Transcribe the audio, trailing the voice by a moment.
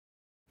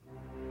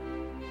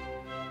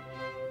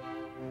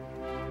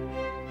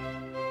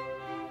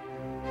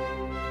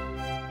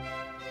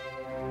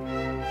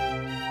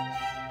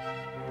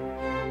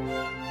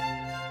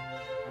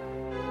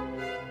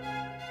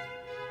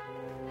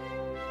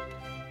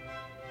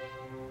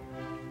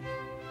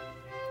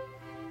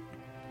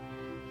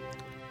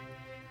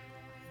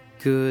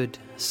Good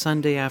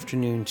Sunday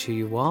afternoon to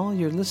you all.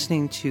 You're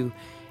listening to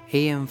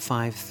AM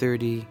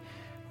 530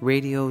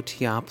 Radio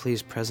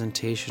Teopolis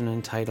presentation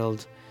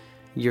entitled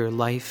Your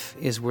Life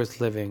is Worth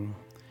Living.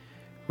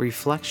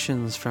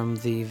 Reflections from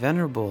the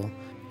Venerable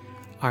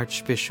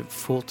Archbishop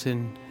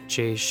Fulton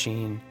J.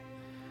 Sheen.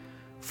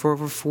 For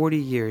over 40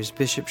 years,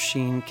 Bishop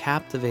Sheen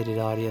captivated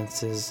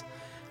audiences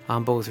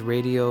on both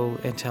radio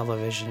and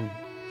television.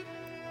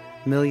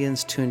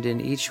 Millions tuned in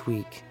each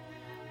week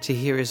to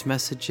hear his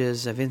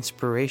messages of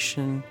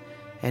inspiration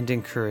and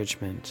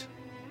encouragement.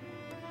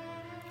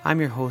 I'm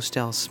your host,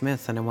 Al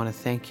Smith, and I want to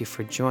thank you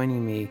for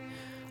joining me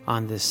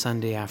on this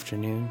Sunday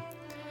afternoon.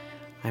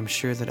 I'm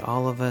sure that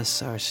all of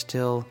us are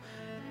still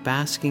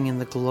basking in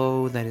the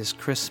glow that is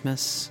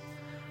Christmas.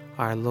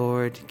 Our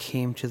Lord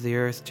came to the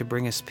earth to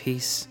bring us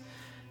peace,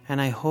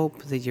 and I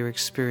hope that you're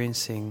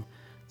experiencing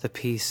the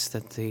peace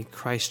that the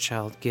Christ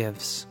child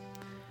gives.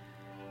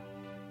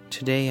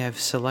 Today I've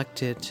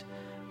selected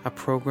a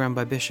program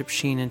by Bishop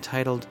Sheen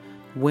entitled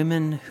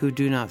Women Who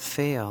Do Not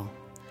Fail.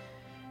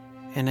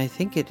 And I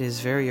think it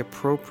is very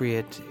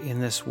appropriate in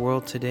this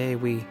world today.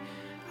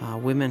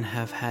 Women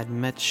have had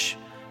much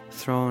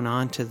thrown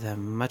onto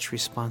them, much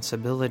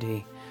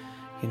responsibility.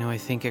 I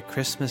think at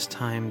Christmas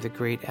time, the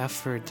great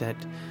effort that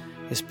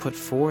is put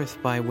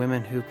forth by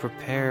women who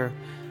prepare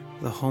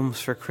the homes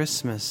for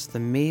Christmas,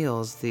 the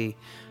meals, the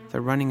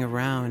running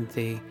around,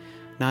 they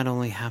not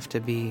only have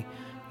to be,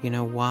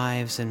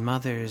 wives and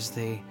mothers,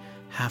 they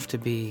have to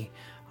be,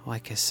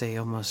 like I say,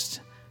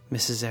 almost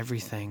Mrs.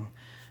 Everything.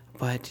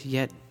 But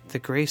yet the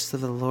grace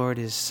of the Lord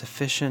is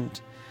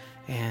sufficient,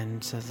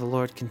 and the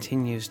Lord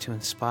continues to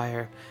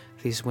inspire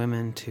these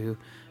women to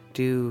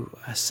do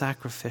a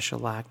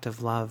sacrificial act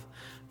of love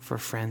for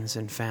friends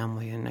and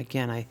family. And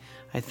again, I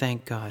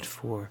thank God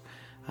for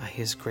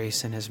His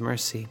grace and His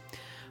mercy.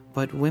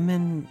 But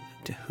women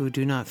who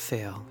do not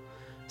fail,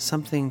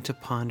 something to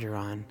ponder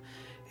on.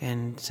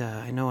 And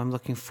I know I'm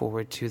looking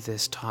forward to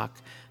this talk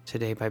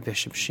today by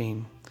Bishop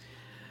Sheen.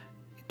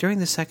 During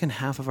the second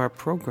half of our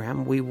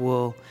program, we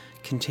will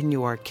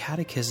continue our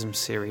catechism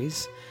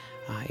series.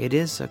 It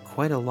is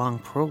quite a long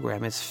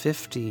program. It's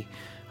 50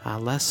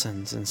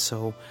 lessons, and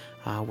so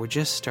we're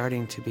just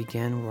starting to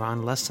begin. We're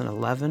on lesson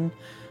 11,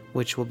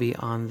 which will be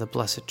on the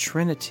Blessed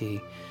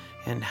Trinity,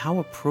 and how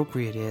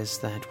appropriate it is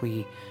that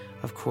we,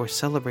 of course,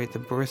 celebrate the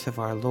birth of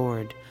our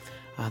Lord,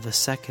 the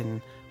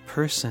second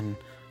person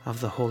of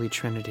the Holy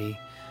Trinity,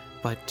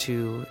 but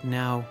to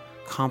now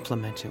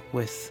complement it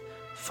with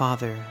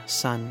Father,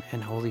 Son,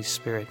 and Holy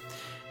Spirit.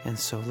 And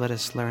so let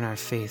us learn our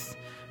faith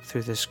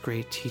through this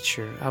great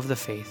teacher of the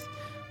faith,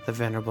 the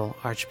Venerable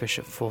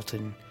Archbishop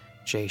Fulton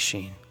J.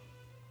 Sheen.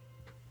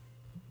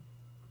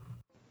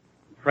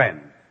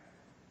 Friends,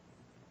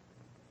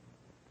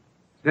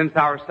 since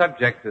our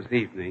subject this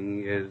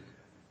evening is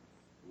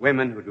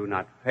women who do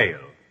not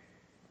fail,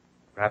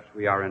 perhaps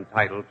we are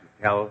entitled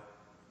to tell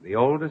the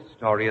oldest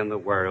story in the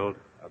world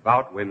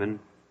about women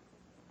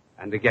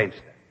and against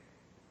them.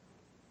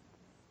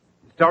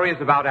 The story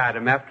is about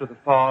Adam after the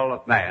fall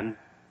of man.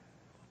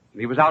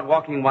 He was out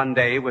walking one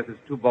day with his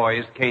two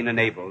boys, Cain and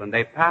Abel, and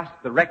they passed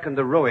the wreck and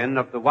the ruin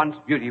of the once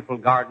beautiful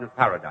Garden of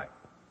Paradise.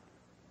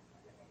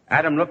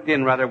 Adam looked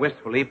in rather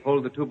wistfully,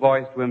 pulled the two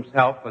boys to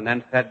himself, and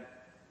then said,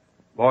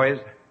 "Boys,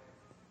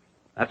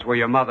 that's where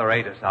your mother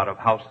ate us out of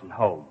house and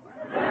home."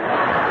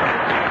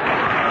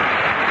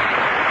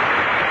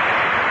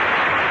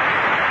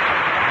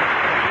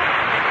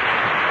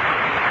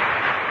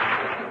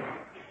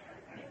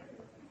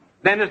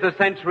 Then as the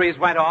centuries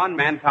went on,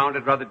 man found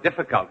it rather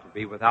difficult to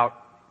be without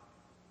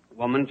a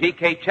woman.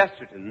 G.K.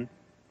 Chesterton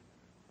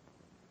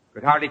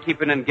could hardly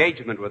keep an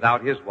engagement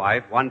without his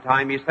wife. One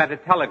time he sent a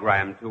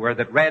telegram to her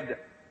that read,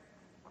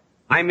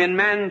 "I'm in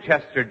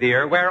Manchester,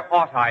 dear, where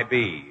ought I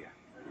be?"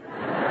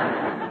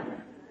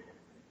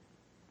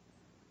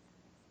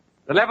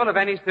 The level of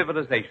any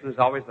civilization is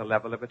always the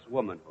level of its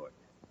womanhood.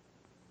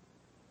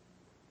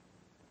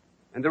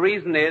 And the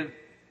reason is,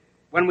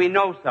 when we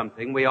know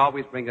something, we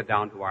always bring it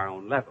down to our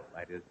own level.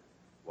 That is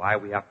why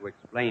we have to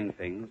explain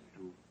things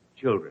to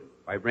children,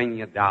 by bringing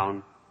it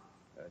down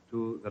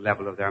to the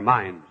level of their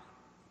minds.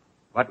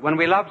 But when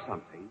we love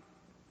something,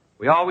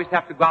 we always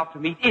have to go out to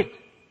meet it.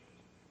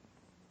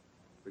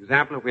 For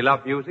example, if we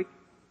love music,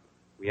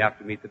 we have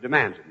to meet the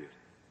demands of music.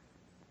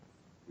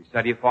 If we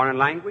study a foreign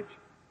language,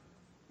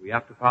 we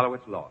have to follow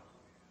its laws.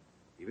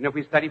 Even if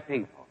we study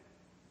ping pong,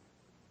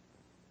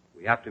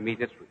 we have to meet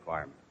its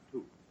requirements.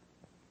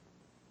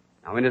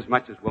 Now,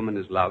 inasmuch as woman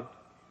is loved,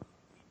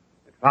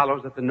 it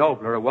follows that the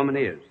nobler a woman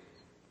is,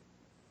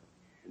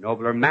 the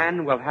nobler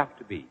man will have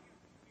to be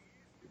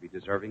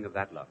deserving of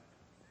that love.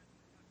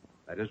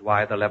 That is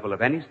why the level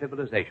of any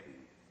civilization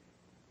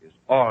is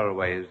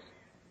always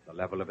the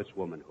level of its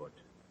womanhood.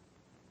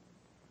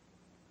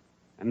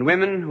 And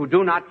women who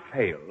do not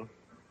fail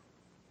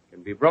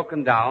can be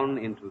broken down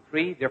into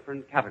three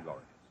different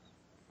categories.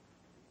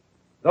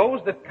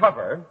 Those that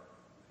cover,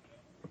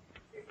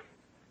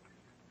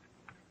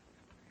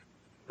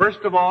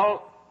 first of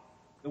all,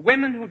 the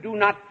women who do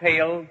not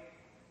fail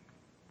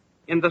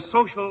in the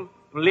social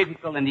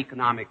political, and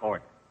economic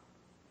order.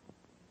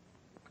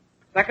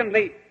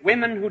 Secondly,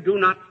 women who do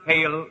not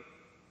fail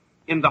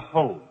in the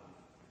home.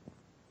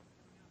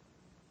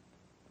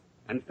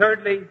 And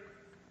thirdly,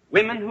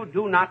 women who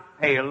do not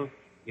fail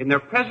in their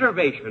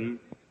preservation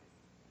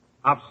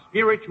of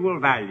spiritual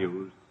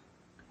values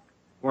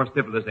for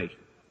civilization.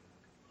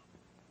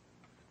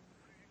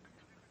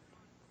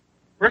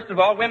 First of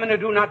all, women who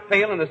do not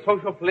fail in the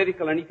social,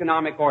 political, and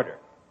economic order.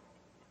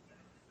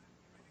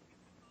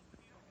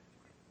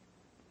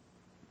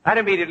 That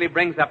immediately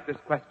brings up this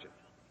question.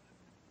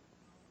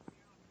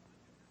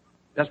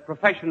 Does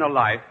professional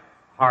life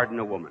harden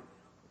a woman?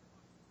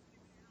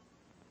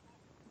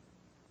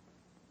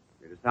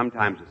 It is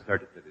sometimes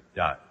asserted that it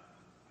does.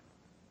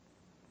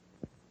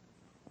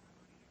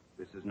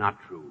 This is not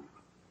true.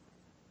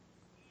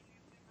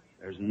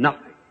 There's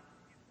nothing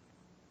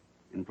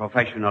in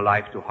professional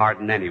life to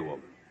harden any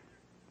woman.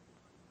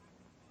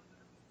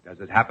 Does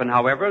it happen,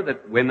 however,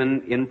 that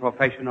women in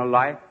professional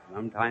life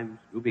sometimes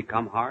do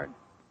become hard?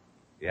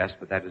 Yes,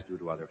 but that is due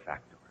to other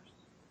factors.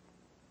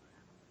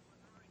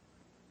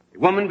 A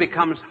woman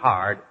becomes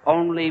hard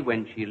only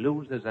when she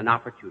loses an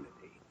opportunity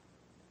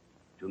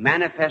to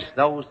manifest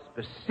those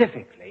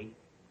specifically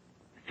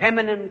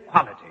feminine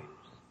qualities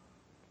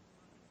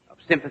of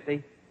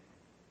sympathy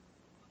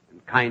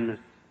and kindness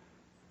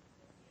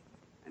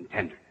and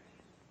tenderness.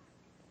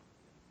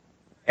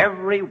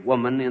 Every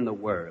woman in the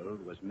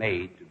world was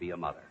made to be a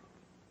mother,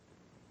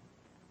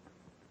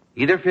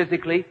 either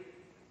physically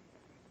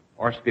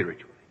or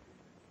spiritually.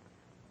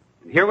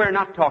 And here we're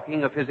not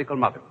talking of physical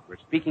motherhood. We're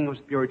speaking of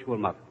spiritual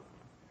motherhood.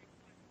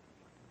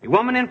 A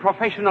woman in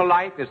professional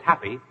life is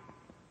happy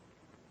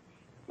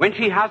when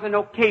she has an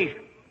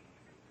occasion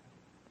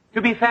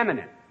to be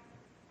feminine.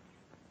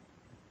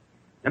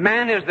 The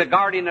man is the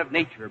guardian of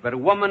nature, but a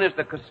woman is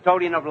the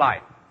custodian of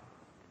life.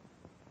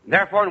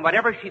 Therefore, in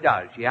whatever she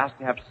does, she has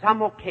to have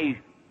some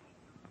occasion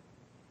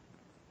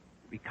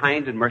to be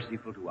kind and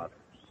merciful to others.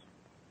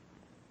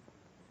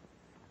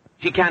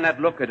 She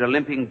cannot look at a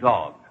limping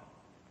dog.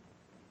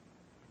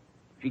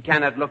 She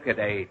cannot look at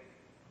a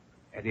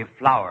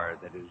flower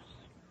that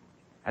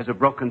has a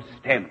broken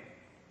stem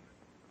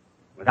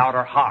without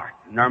her heart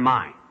and her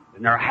mind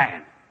and her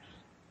hands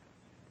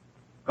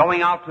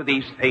going out to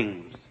these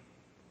things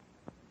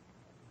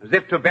as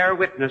if to bear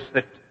witness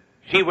that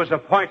she was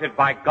appointed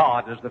by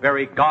God as the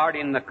very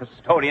guardian, the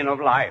custodian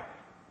of life.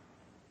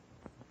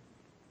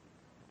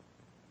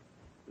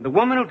 The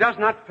woman who does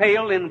not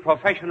fail in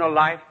professional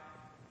life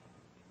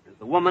is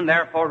the woman,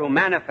 therefore, who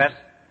manifests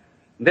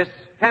this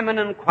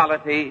feminine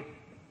quality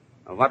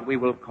of what we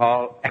will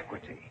call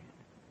equity.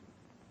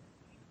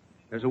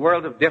 There's a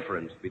world of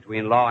difference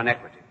between law and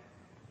equity.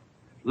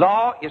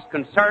 Law is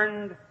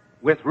concerned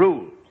with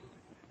rules,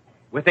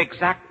 with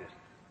exactness,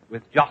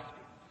 with justice.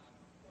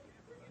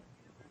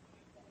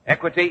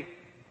 Equity,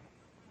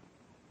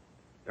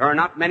 there are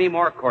not many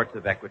more courts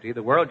of equity.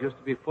 The world used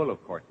to be full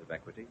of courts of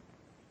equity.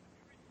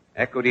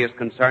 Equity is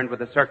concerned with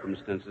the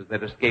circumstances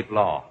that escape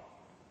law,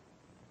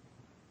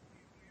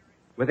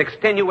 with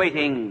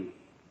extenuating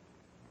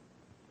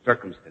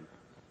circumstances,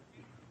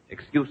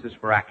 excuses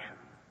for action.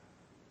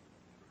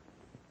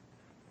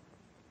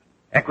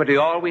 Equity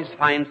always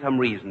finds some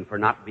reason for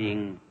not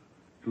being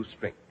too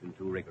strict and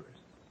too rigorous.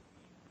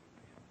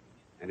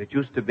 And it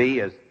used to be,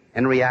 as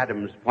Henry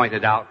Adams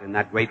pointed out in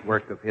that great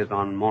work of his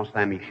on Mont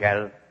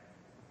Saint-Michel,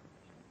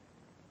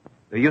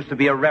 there used to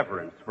be a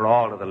reverence for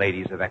all of the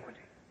ladies of equity.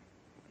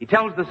 He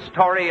tells the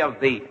story of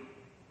the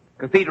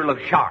Cathedral of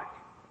Chartres.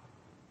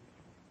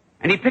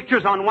 And he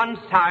pictures on one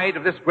side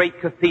of this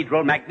great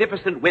cathedral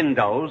magnificent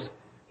windows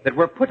that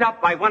were put up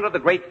by one of the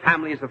great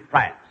families of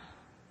France,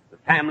 the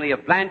family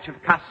of Blanche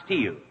of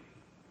Castile.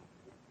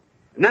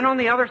 And then on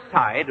the other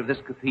side of this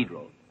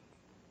cathedral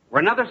were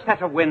another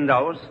set of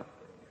windows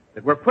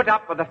that were put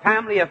up by the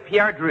family of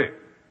Pierre Dreux.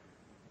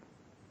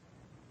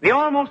 They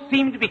almost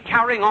seemed to be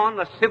carrying on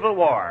the civil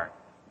war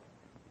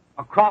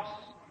across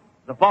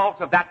the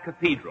vault of that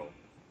cathedral.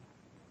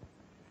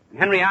 And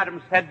Henry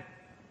Adams said,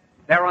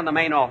 there on the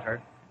main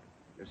altar,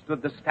 there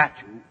stood the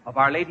statue of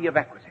Our Lady of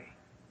Equity,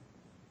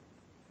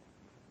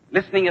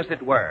 listening, as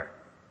it were,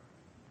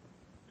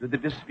 to the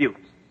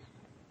disputes,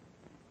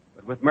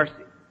 but with mercy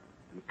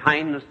and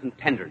kindness and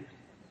tenderness,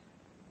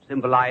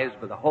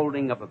 symbolized by the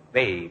holding of a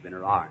babe in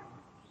her arms.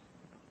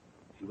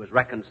 She was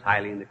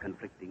reconciling the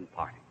conflicting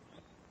parties.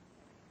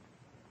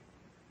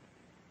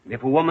 And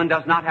if a woman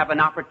does not have an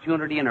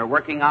opportunity in her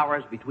working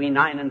hours between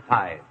 9 and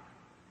 5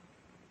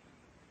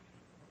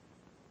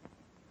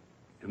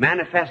 to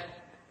manifest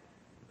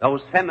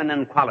those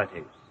feminine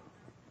qualities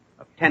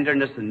of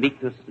tenderness and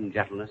meekness and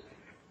gentleness,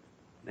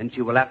 then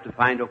she will have to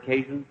find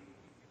occasion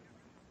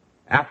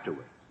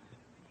afterwards.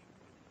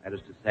 That is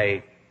to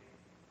say,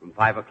 from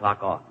 5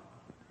 o'clock on.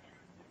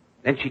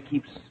 Then she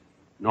keeps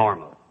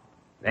normal.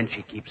 Then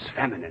she keeps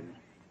feminine.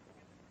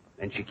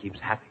 Then she keeps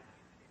happy.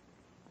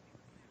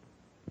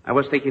 I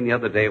was thinking the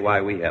other day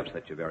why we have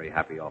such a very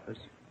happy office.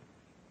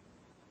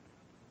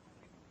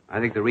 I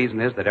think the reason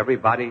is that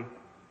everybody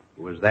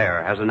who is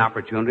there, has an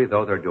opportunity,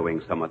 though they're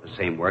doing somewhat the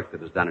same work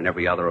that is done in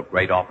every other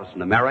great office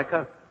in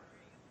America,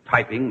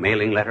 typing,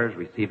 mailing letters,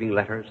 receiving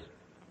letters,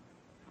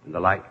 and the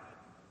like.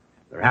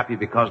 They're happy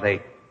because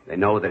they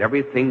know that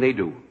everything they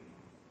do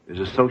is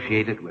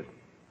associated with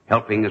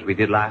helping, as we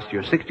did last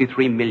year,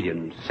 63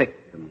 million sick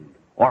and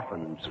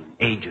orphans and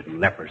aged and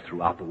lepers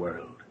throughout the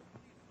world.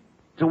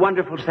 It's a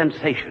wonderful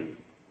sensation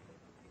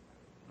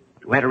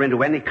to enter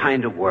into any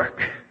kind of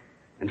work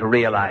and to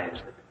realize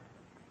that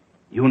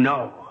you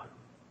know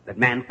that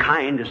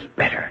mankind is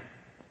better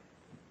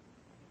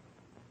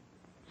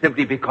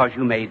simply because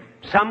you made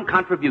some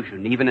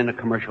contribution, even in a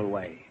commercial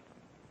way.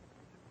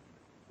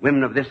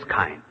 Women of this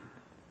kind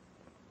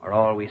are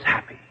always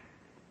happy.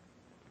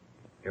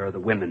 They are the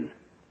women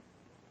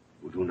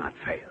who do not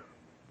fail.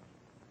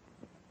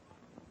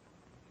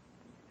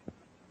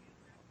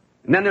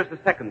 And then there's the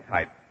second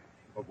type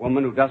of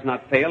woman who does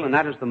not fail, and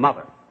that is the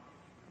mother.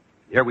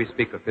 Here we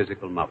speak of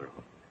physical mother.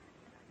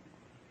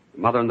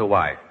 The mother and the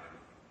wife.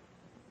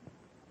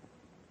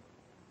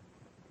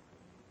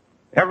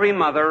 Every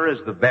mother is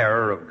the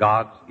bearer of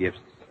God's gifts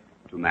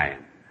to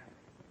man.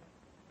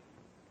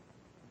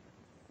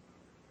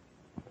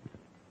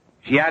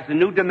 She adds a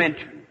new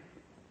dimension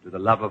to the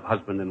love of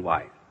husband and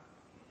wife.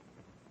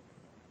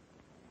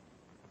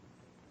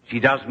 She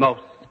does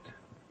most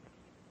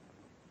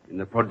in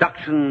the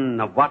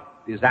production of what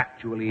is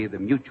actually the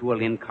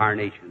mutual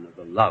incarnation of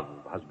the love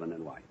of husband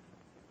and wife,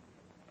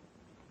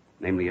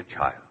 namely a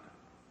child.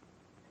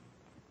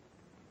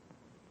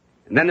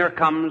 And then there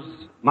comes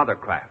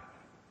mothercraft,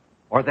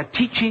 or the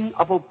teaching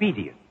of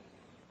obedience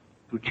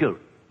to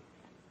children.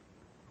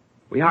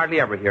 We hardly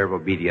ever hear of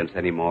obedience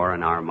anymore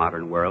in our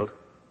modern world.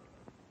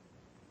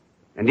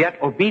 And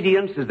yet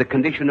obedience is the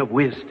condition of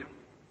wisdom.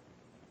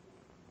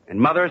 And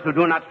mothers who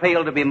do not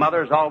fail to be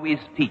mothers always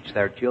teach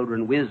their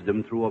children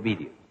wisdom through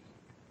obedience.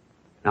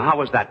 Now,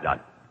 how is that done?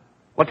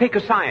 Well, take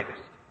a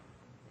scientist.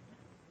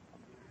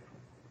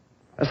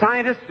 A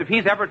scientist, if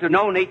he's ever to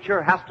know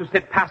nature, has to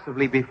sit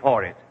passively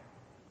before it.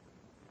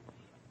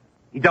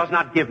 He does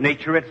not give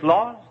nature its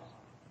laws.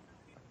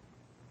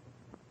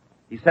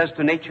 He says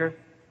to nature,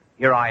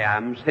 here I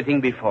am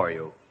sitting before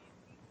you.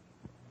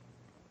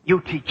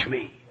 You teach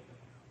me.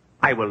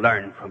 I will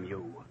learn from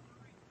you.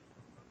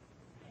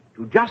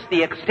 To just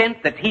the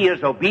extent that he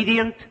is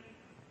obedient,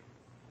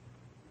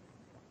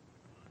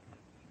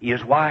 he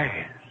is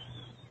wise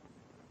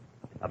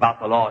about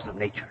the laws of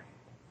nature.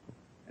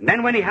 And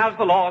then when he has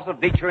the laws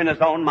of nature in his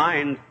own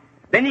mind,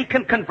 then he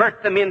can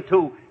convert them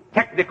into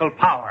technical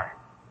power,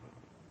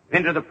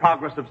 into the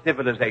progress of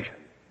civilization.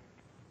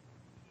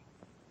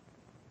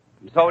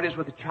 And so it is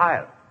with a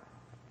child.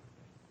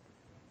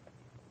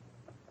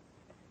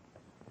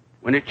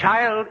 When a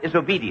child is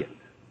obedient,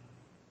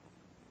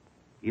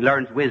 he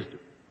learns wisdom.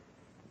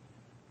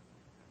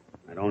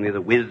 Not only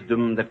the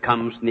wisdom that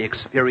comes from the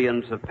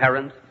experience of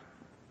parents,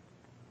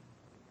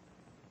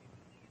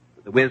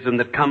 but the wisdom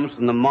that comes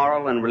from the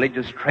moral and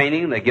religious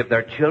training they give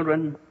their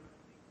children,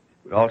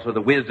 but also the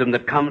wisdom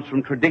that comes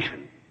from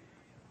tradition.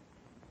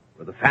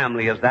 For the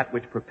family is that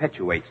which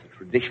perpetuates the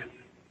tradition.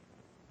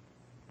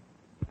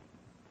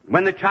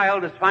 When the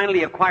child has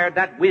finally acquired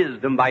that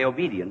wisdom by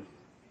obedience,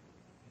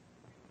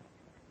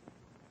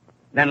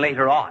 then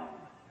later on,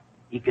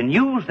 he can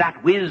use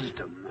that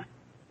wisdom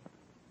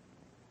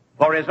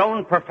for his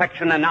own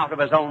perfection and out of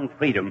his own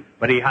freedom,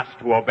 but he has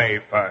to obey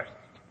first.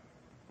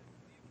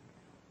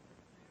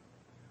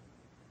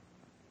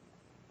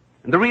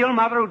 And the real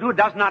mother who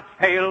does not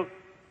fail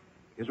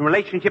is in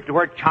relationship to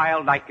her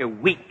child like a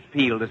wheat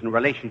field is in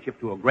relationship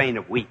to a grain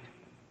of wheat.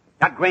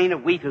 That grain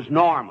of wheat is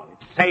normal.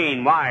 It's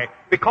sane. Why?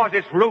 Because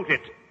it's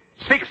rooted,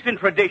 fixed in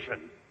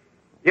tradition.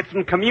 It's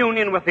in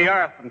communion with the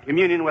earth and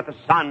communion with the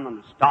sun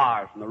and the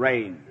stars and the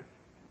rain.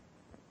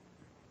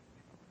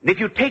 And if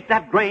you take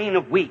that grain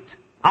of wheat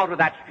out of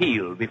that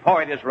field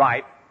before it is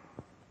ripe,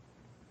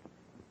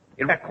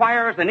 it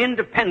requires an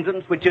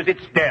independence which is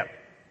its death.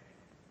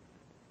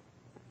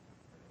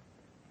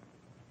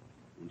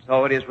 And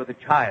so it is with a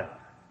child.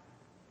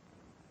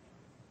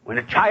 When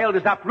a child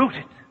is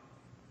uprooted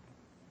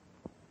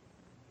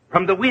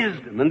from the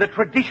wisdom and the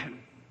tradition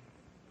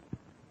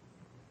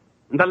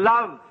and the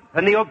love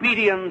and the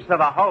obedience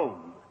of a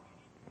home,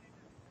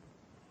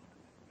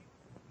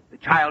 the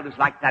child is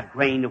like that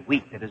grain of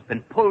wheat that has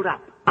been pulled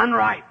up,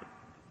 unripe.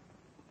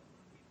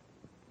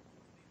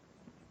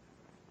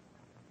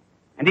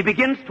 And he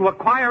begins to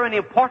acquire an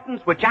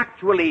importance which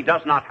actually he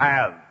does not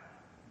have,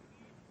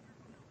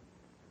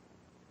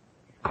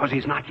 because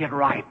he's not yet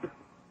ripe.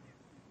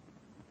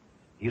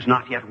 He's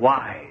not yet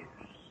wise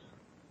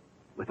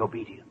with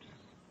obedience.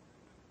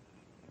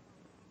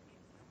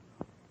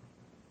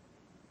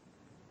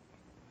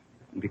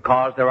 And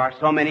because there are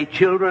so many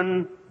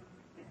children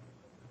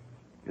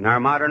in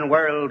our modern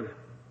world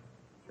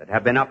that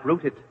have been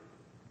uprooted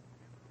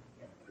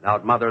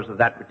without mothers of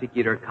that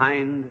particular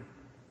kind,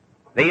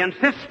 they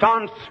insist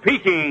on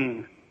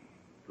speaking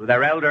to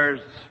their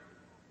elders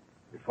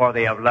before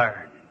they have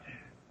learned.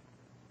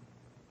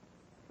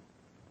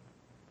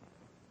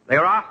 They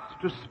are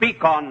asked to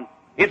speak on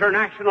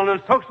international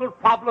and social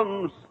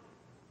problems,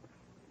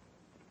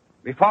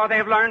 before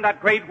they've learned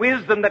that great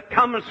wisdom that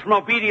comes from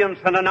obedience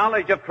and a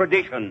knowledge of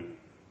tradition,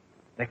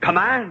 they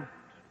command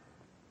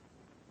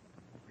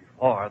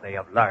before they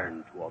have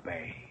learned to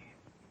obey.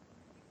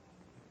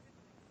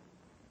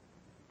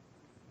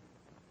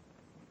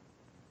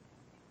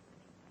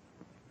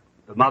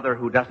 The mother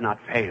who does not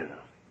fail,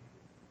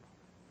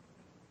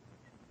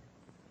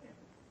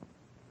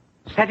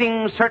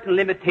 setting certain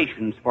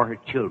limitations for her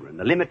children,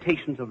 the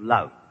limitations of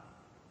love,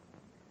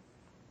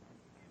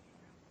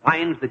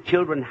 finds the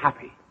children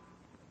happy.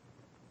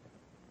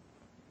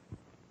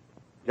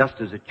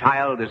 Just as a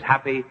child is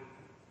happy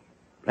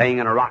playing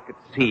in a rock at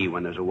sea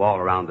when there's a wall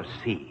around the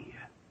sea.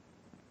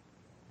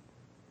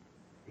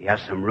 He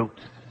has some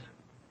roots.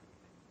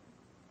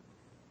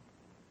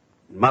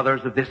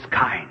 Mothers of this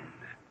kind,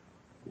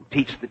 who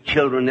teach the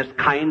children this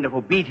kind of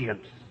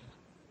obedience,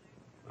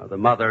 are the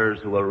mothers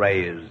who will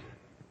raise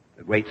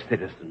the great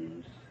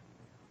citizens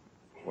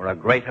for a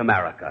great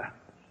America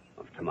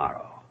of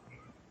tomorrow.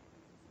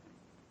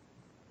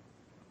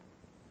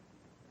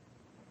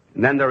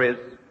 And then there is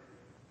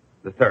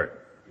the third.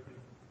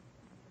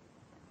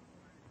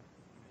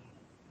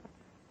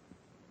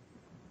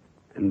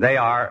 And they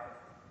are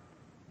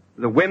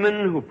the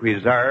women who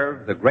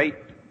preserve the great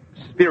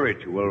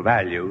spiritual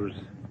values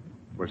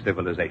for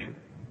civilization.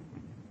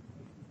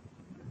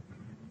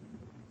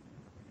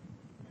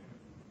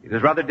 It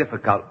is rather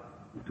difficult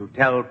to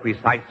tell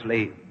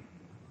precisely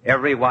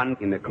everyone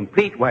in a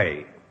complete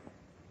way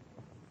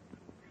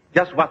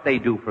just what they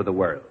do for the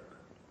world.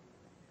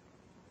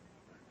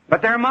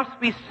 But there must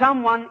be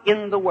someone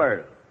in the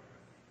world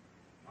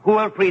who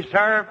will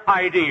preserve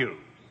ideals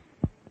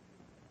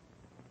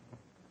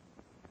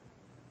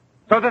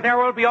so that there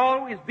will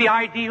always be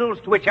ideals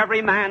to which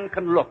every man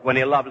can look when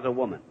he loves a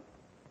woman.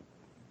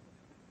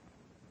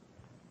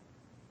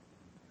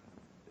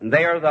 And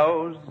they are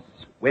those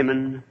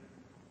women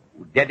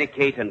who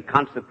dedicate and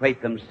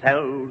consecrate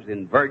themselves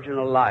in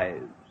virginal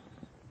lives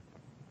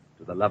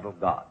to the love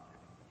of God.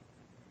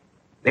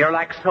 They are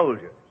like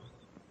soldiers.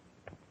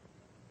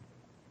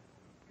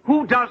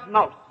 Who does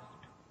most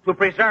to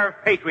preserve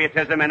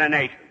patriotism in a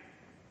nation?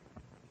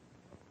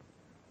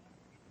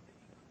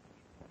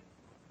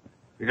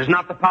 It is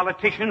not the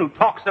politician who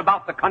talks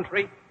about the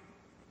country.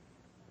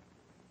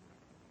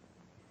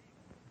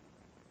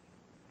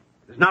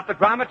 It is not the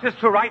dramatist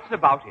who writes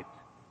about it.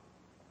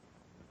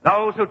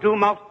 Those who do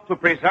most to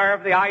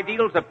preserve the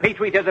ideals of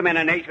patriotism in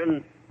a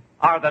nation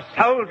are the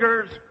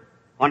soldiers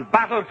on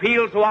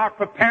battlefields who are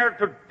prepared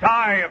to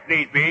die if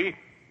need be,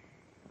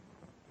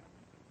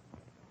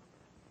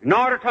 in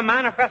order to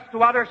manifest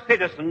to other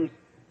citizens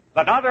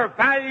that other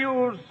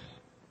values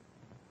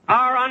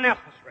are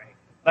unnecessary,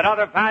 that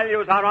other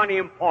values are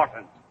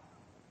unimportant,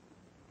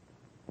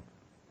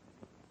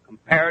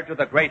 compared to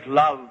the great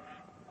love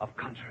of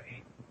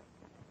country.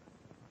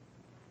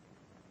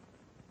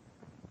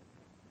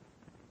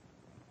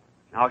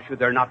 Now, should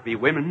there not be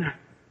women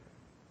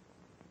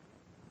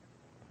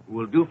who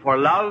will do for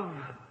love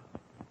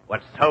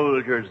what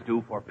soldiers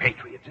do for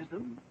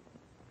patriotism?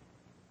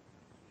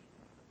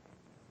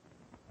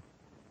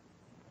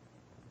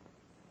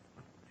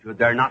 Should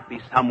there not be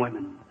some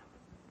women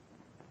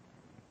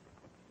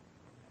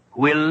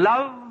who will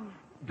love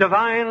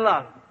divine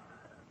love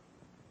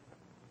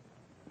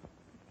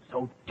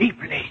so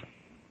deeply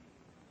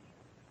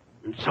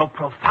and so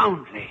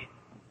profoundly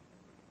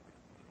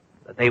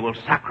that they will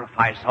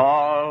sacrifice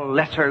all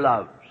lesser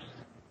loves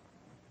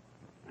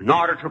in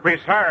order to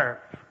preserve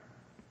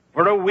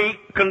for a weak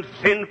and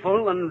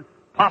sinful and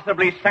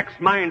possibly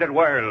sex-minded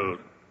world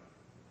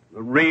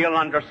the real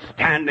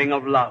understanding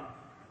of love?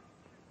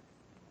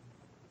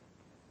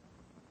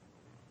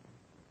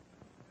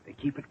 They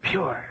keep it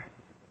pure.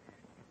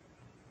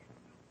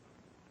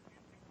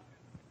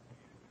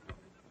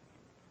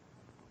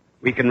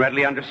 We can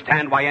readily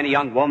understand why any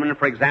young woman,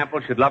 for example,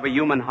 should love a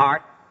human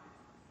heart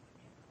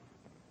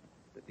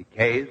that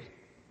decays.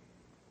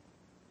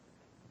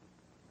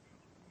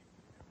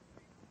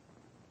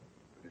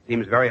 It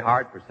seems very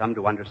hard for some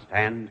to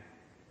understand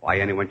why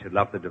anyone should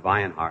love the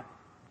divine heart.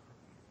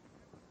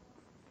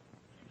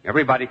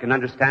 Everybody can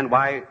understand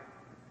why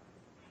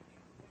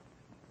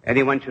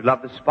anyone should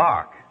love the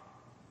spark.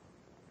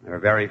 There are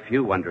very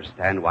few who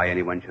understand why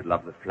anyone should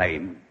love the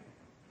flame.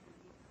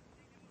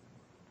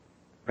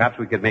 Perhaps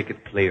we could make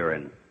it clear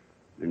in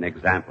an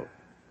example.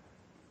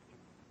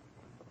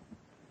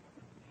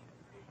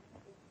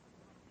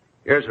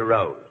 Here's a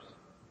rose.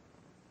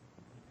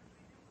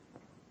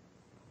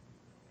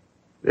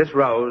 This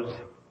rose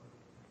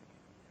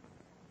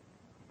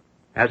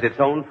has its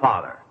own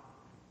father,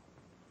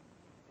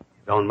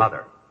 its own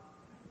mother,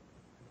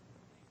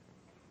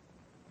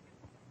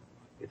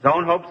 its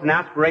own hopes and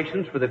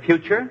aspirations for the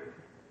future.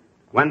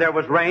 When there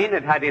was rain,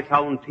 it had its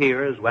own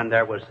tears. When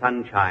there was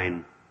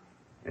sunshine,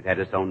 it had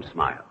its own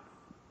smile.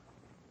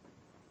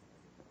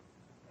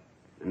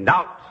 And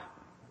out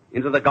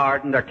into the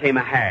garden there came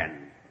a hand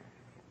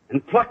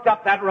and plucked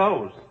up that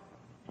rose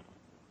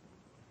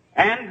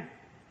and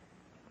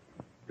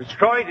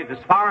destroyed it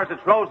as far as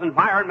its rose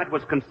environment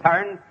was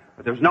concerned,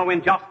 but there's no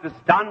injustice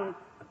done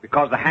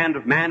because the hand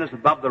of man is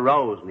above the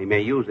rose and he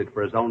may use it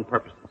for his own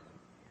purposes.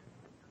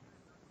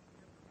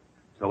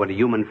 So in a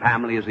human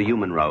family is a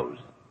human rose.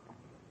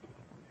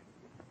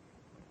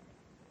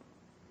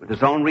 With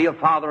his own real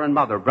father and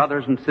mother,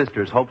 brothers and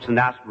sisters, hopes and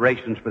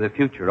aspirations for the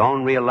future,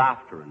 own real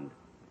laughter and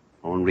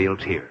own real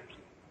tears.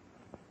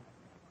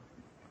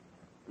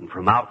 And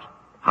from out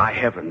high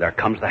heaven there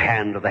comes the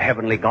hand of the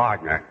heavenly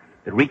gardener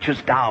that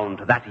reaches down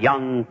to that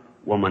young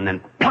woman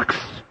and plucks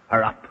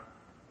her up.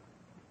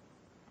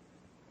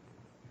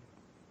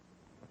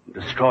 And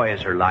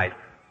destroys her life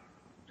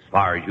as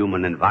far as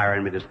human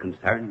environment is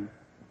concerned.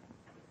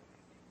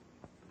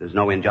 There's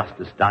no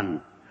injustice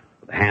done.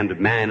 The hand of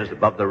man is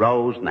above the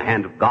rose, and the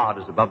hand of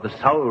God is above the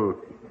soul,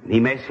 and he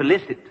may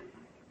solicit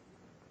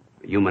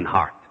the human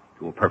heart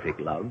to a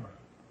perfect love.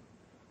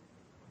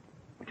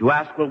 But you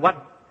ask, well,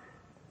 what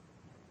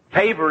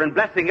favor and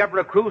blessing ever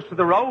accrues to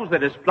the rose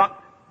that is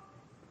plucked?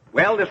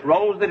 Well, this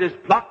rose that is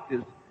plucked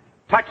is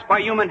touched by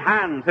human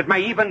hands. It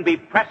may even be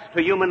pressed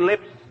to human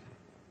lips.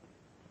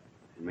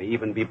 It may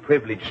even be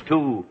privileged,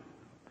 too,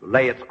 to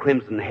lay its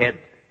crimson head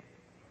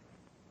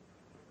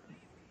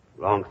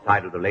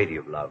alongside of the Lady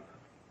of Love.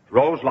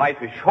 Rose life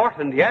is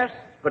shortened, yes,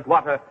 but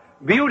what a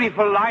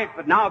beautiful life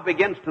it now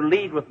begins to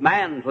lead with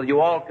man so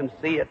you all can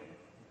see it.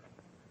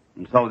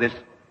 And so this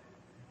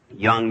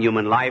young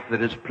human life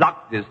that is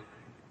plucked is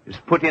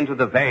put into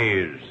the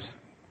vase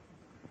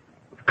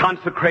of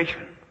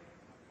consecration,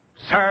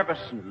 service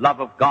and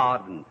love of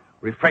God, and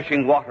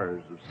refreshing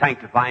waters of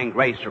sanctifying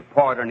grace are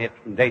poured on it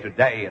from day to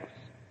day.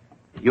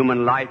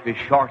 Human life is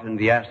shortened,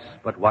 yes,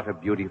 but what a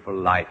beautiful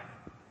life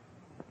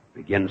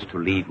begins to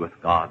lead with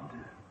God,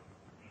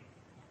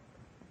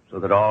 so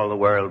that all the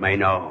world may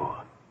know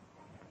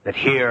that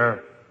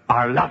here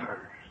are lovers.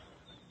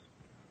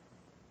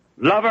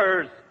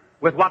 Lovers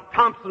with what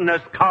Thompson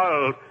has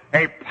called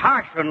a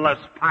passionless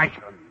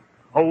passion,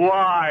 a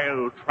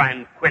wild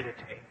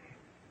tranquility,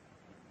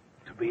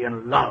 to be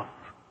in love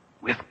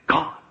with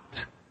God.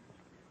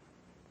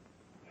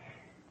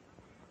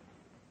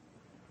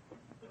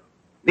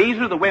 These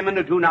are the women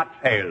who do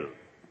not fail.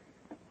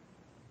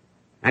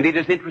 And it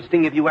is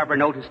interesting, if you ever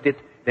noticed it,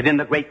 that in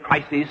the great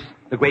crises,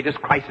 the greatest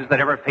crisis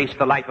that ever faced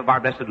the life of our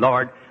blessed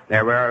Lord,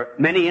 there were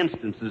many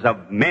instances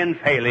of men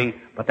failing,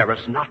 but there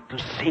was not a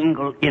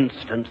single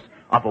instance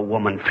of a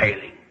woman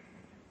failing.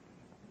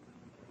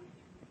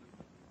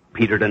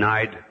 Peter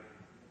denied.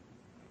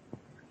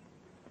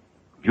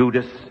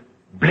 Judas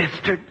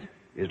blistered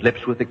his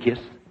lips with a kiss.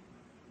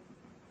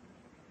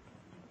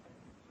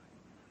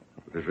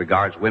 But as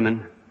regards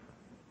women,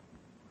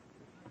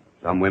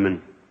 some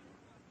women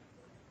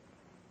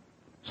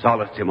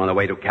solaced him on the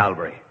way to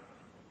Calvary.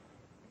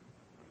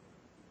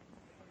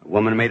 A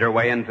woman made her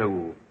way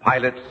into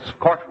Pilate's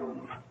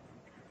courtroom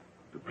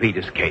to plead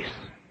his case.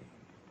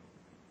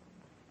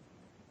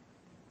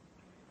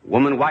 A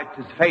woman wiped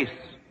his face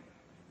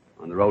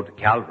on the road to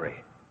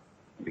Calvary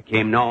and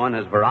became known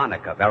as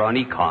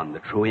Veronicon, the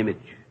true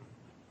image.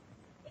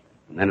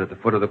 And then at the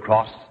foot of the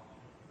cross,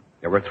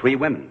 there were 3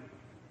 women.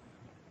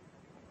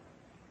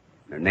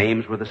 Their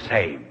names were the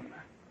same.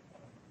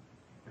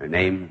 Their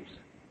names,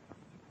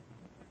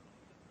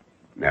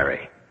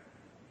 Mary.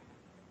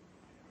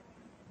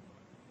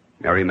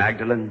 Mary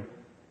Magdalene,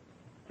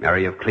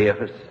 Mary of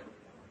Cleophas,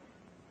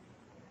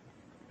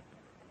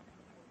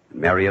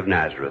 Mary of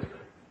Nazareth,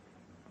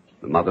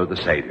 the mother of the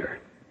Savior.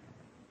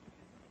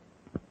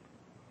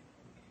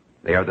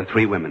 They are the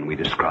 3 women we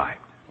described.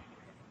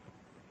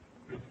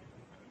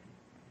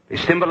 They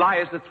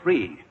symbolize the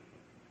 3.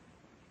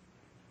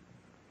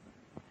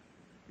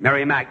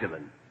 Mary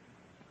Magdalene.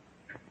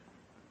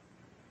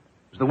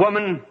 The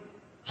woman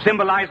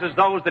symbolizes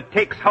those that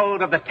takes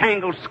hold of the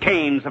tangled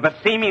skeins of a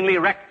seemingly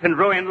wrecked and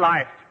ruined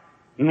life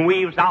and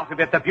weaves out of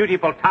it the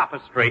beautiful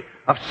tapestry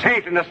of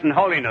saintliness and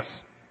holiness,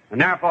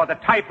 and therefore the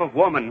type of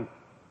woman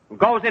who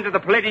goes into the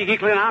political,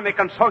 economic,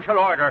 and social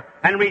order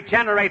and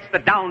regenerates the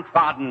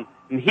downtrodden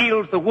and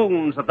heals the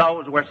wounds of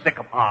those who are sick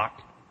of heart.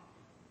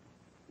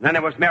 And then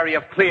there was Mary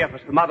of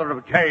Cleophas, the mother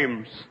of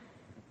James,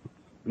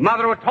 the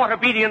mother who taught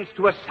obedience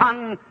to a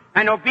son,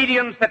 and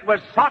obedience that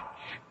was such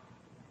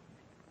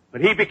but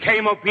he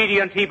became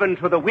obedient even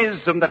to the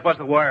wisdom that was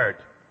the Word.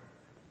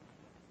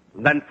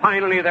 And then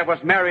finally there was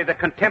Mary the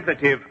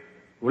contemplative,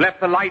 who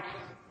left the lights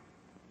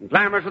and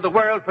glamours of the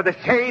world for the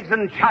shades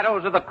and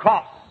shadows of the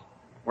cross,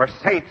 where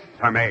saints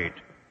are made.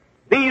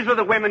 These are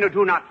the women who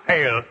do not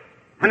fail,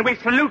 and we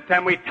salute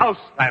them, we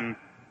toast them,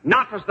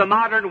 not as the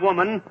modern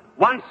woman,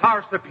 once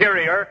our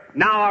superior,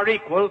 now our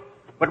equal,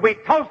 but we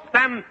toast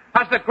them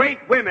as the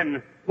great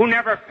women who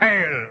never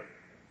fail.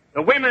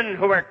 The women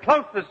who were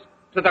closest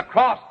to the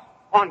cross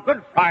on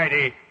Good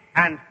Friday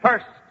and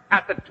first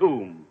at the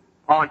tomb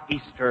on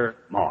Easter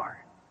morn.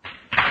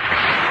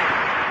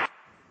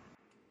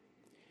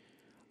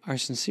 Our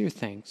sincere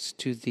thanks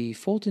to the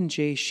Fulton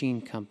J.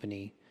 Sheen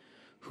Company,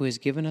 who has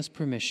given us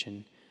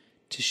permission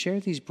to share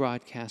these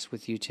broadcasts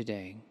with you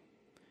today.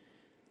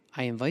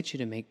 I invite you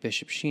to make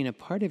Bishop Sheen a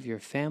part of your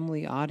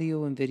family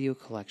audio and video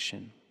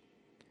collection.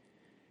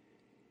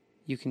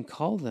 You can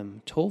call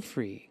them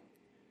toll-free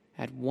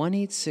at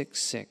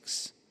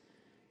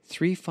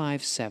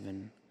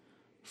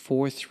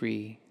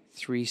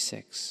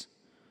 1-866-357-4336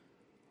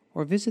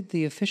 or visit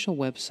the official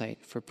website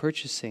for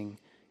purchasing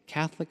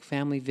Catholic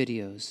family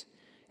videos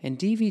and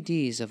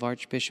DVDs of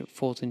Archbishop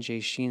Fulton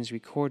J. Sheen's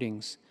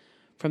recordings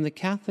from the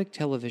Catholic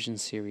television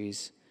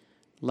series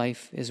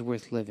Life is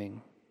Worth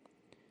Living.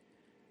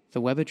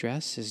 The web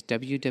address is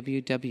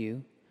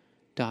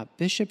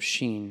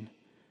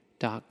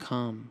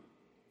www.bishopsheen.com.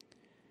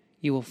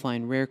 You will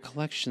find rare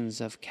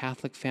collections of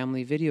Catholic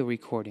family video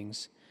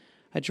recordings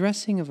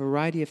addressing a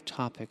variety of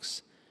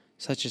topics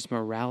such as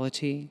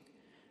morality,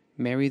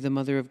 Mary the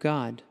Mother of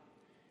God,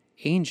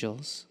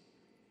 angels,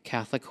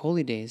 Catholic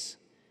holy days,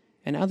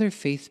 and other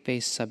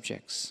faith-based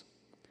subjects.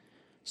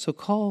 So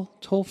call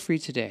toll-free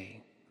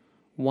today,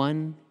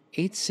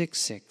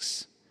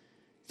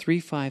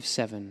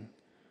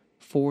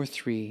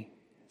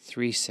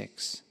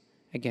 1-866-357-4336.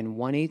 Again,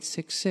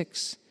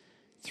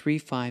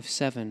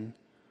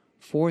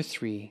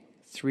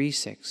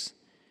 1-866-357-4336.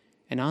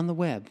 And on the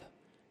web,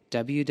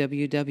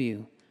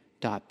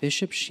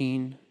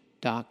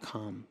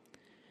 www.bishopsheen.com.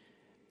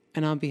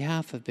 And on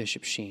behalf of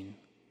Bishop Sheen,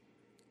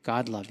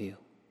 God love you.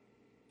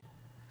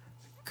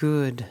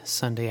 Good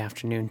Sunday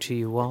afternoon to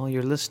you all.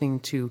 You're listening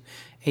to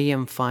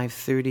AM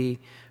 530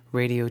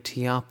 Radio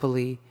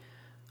Teopoli.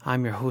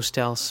 I'm your host,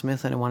 Al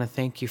Smith, and I want to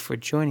thank you for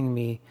joining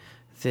me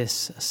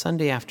this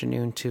Sunday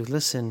afternoon to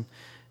listen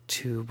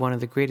to one of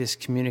the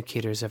greatest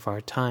communicators of our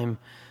time,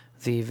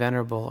 the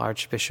Venerable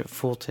Archbishop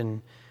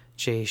Fulton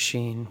J.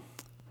 Sheen.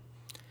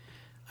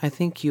 I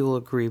think you'll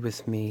agree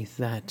with me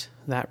that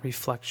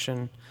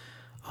reflection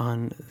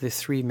on the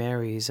three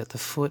Marys at the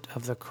foot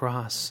of the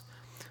cross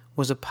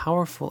was a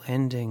powerful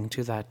ending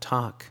to that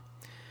talk.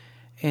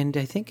 And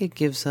I think it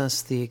gives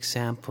us the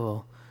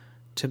example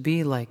to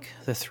be like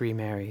the three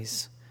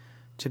Marys,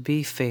 to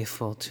be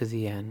faithful to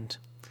the end.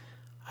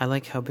 I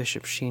like how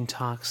Bishop Sheen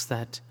talks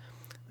that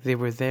they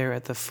were there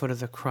at the foot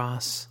of the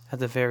cross at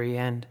the very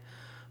end,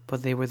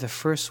 but they were the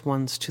first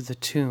ones to the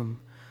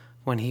tomb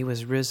when he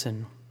was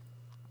risen.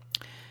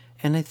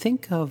 And I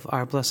think of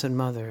our Blessed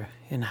Mother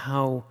and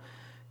how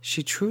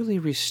she truly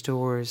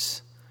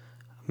restores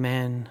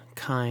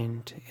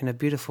mankind in a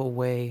beautiful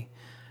way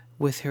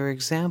with her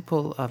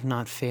example of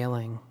not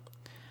failing.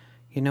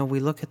 You know, we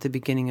look at the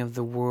beginning of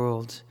the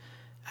world,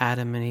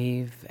 Adam and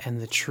Eve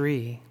and the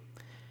tree,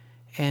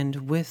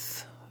 and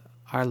with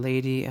Our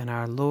Lady and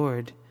our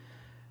Lord,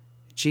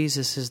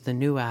 Jesus is the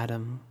new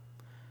Adam,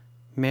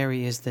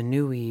 Mary is the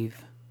new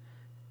Eve,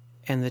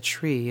 and the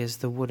tree is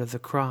the wood of the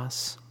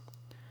cross.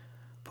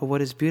 But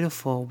what is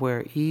beautiful,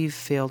 where Eve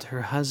failed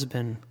her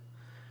husband,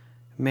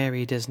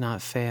 Mary does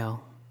not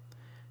fail.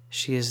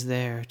 She is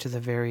there to the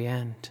very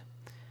end.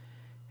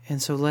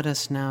 And so let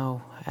us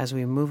now, as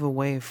we move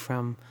away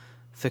from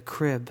the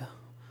crib,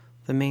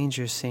 the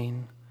manger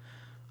scene,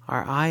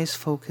 our eyes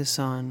focus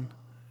on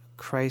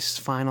Christ's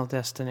final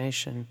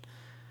destination,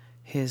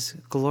 his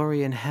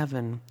glory in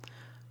heaven.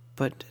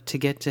 But to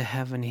get to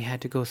heaven, he had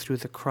to go through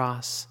the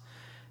cross.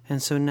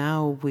 And so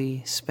now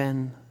we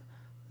spend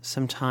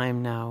some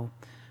time now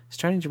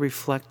starting to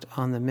reflect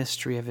on the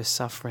mystery of his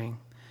suffering.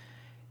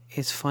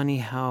 It's funny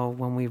how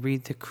when we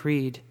read the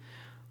Creed,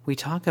 we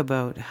talk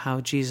about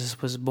how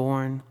Jesus was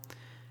born,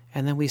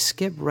 and then we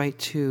skip right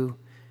to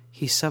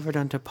he suffered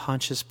unto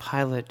Pontius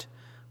Pilate,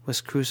 was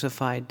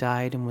crucified,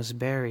 died, and was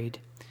buried.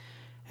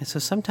 And so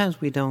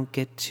sometimes we don't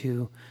get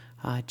to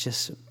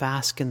just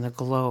bask in the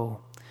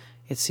glow.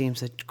 It seems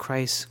that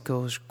Christ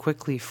goes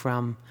quickly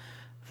from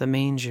the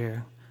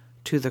manger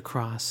to the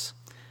cross.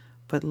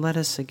 But let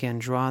us again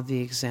draw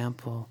the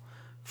example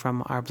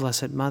from our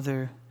Blessed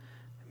Mother,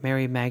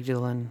 Mary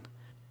Magdalene,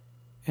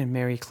 and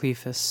Mary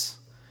Cleophas.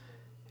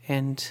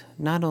 And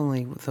not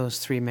only those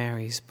three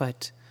Marys,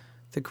 but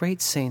the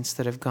great saints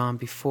that have gone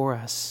before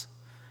us.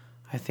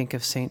 I think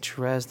of Saint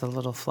Therese, the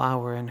little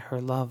flower, and her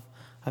love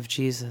of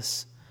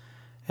Jesus.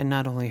 And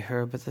not only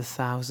her, but the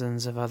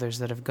thousands of others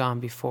that have gone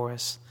before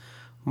us,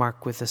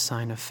 marked with the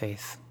sign of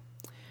faith.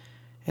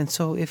 And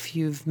so if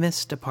you've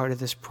missed a part of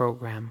this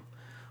program,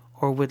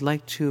 or would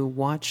like to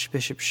watch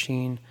Bishop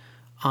Sheen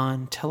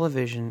on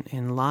television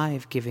in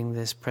live giving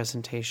this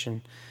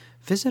presentation,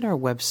 visit our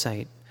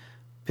website,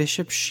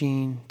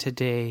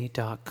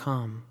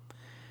 bishopsheentoday.com.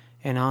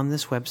 And on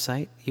this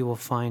website, you will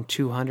find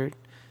 200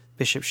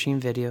 Bishop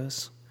Sheen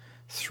videos,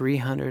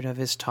 300 of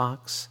his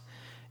talks,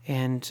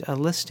 and a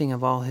listing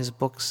of all his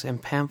books and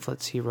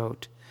pamphlets he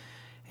wrote.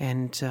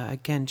 And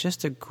again,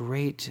 just a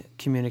great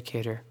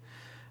communicator.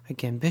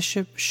 Again,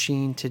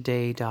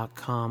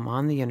 bishopsheentoday.com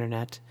on the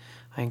internet.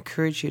 I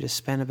encourage you to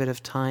spend a bit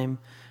of time.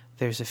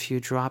 There's a few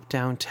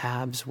drop-down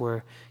tabs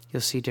where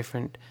you'll see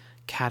different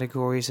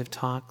categories of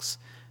talks.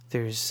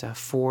 There's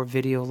 4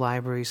 video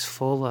libraries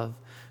full of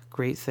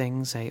great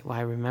things.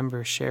 I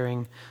remember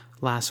sharing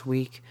last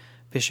week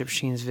Bishop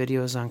Sheen's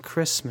videos on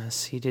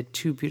Christmas. He did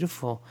 2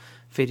 beautiful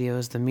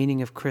videos, The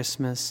Meaning of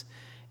Christmas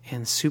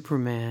and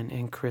Superman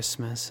and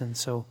Christmas. And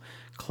so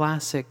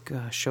classic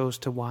shows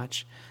to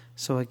watch.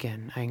 So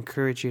again, I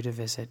encourage you to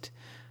visit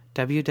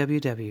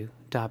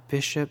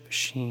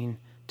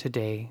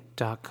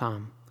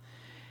www.bishopsheentoday.com.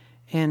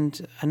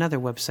 And another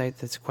website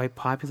that's quite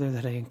popular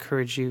that I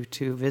encourage you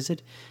to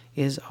visit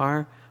is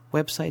our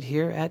website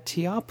here at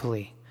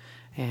Teopoly.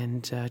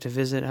 And to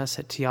visit us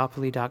at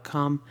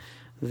teopoly.com,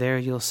 there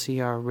you'll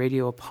see our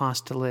radio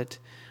apostolate,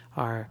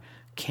 our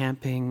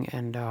camping,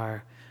 and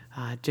our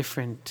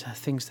different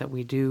things that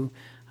we do.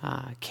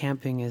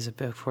 Camping is,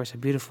 of course, a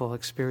beautiful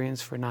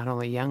experience for not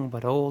only young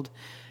but old,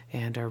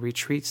 and our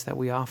retreats that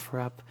we offer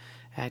up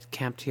at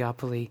Camp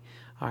Teopoly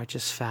are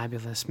just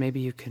fabulous. Maybe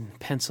you can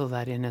pencil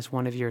that in as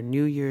one of your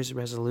New Year's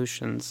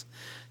resolutions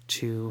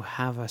to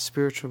have a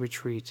spiritual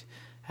retreat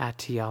at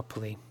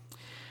Teopoly.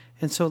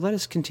 And so let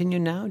us continue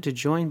now to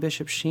join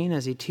Bishop Sheen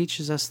as he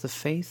teaches us the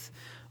faith.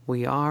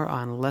 We are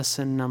on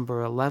lesson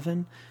number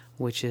 11,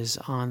 which is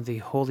on the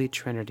Holy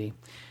Trinity.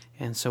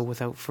 And so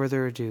without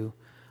further ado,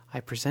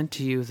 I present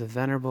to you the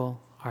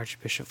Venerable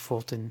Archbishop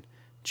Fulton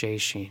J.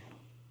 Sheen.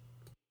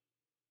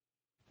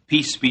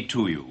 Peace be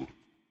to you.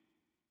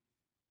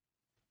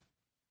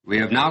 We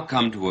have now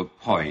come to a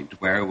point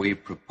where we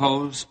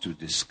propose to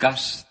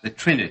discuss the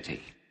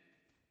Trinity.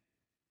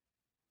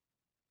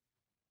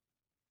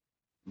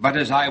 But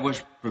as I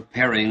was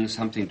preparing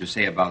something to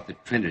say about the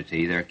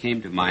Trinity, there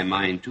came to my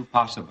mind two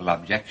possible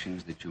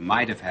objections that you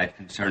might have had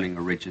concerning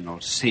original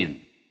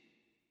sin.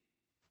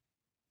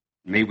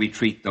 May we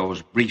treat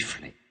those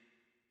briefly.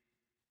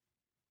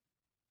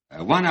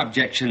 One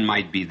objection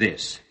might be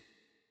this.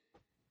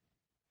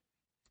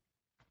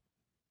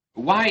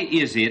 Why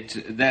is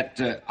it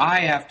that I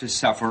have to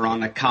suffer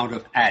on account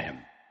of Adam?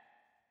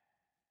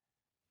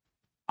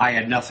 I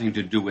had nothing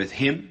to do with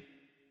him.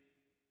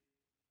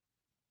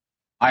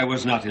 I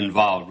was not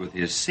involved with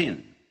his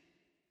sin.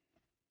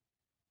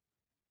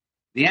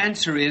 The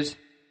answer is,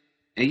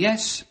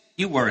 yes,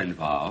 you were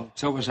involved,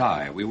 so was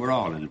I. We were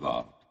all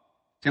involved,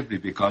 simply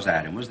because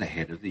Adam was the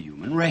head of the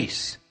human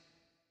race.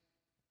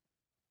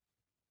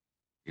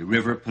 A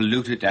river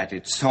polluted at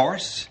its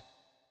source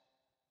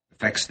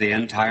affects the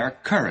entire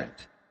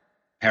current.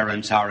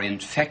 Parents are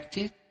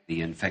infected.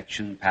 The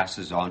infection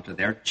passes on to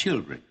their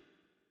children.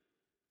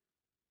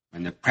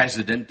 When the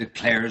president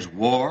declares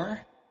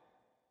war,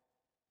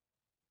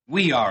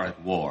 we are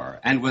at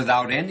war, and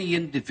without any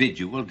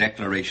individual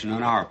declaration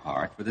on our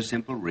part, for the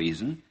simple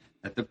reason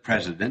that the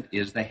president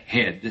is the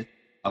head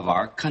of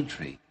our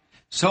country.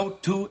 So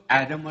too,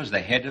 Adam was the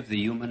head of the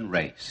human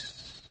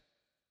race.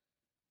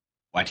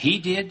 What he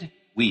did,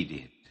 we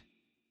did.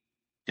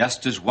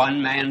 Just as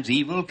one man's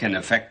evil can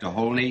affect a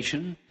whole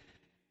nation,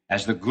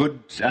 as the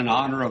good and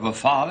honor of a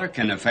father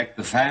can affect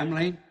the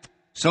family,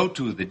 so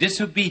too the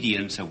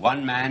disobedience of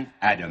one man,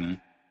 Adam,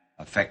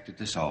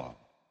 affected us all.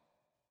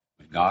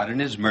 But God in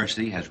his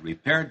mercy has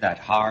repaired that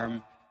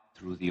harm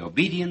through the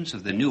obedience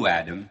of the new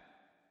Adam,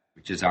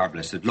 which is our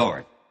blessed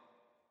Lord.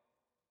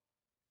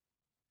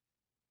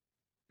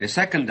 The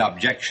second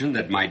objection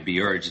that might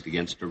be urged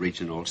against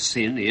original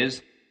sin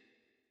is,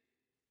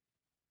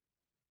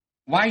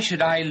 why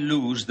should I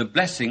lose the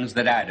blessings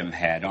that Adam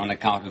had on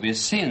account of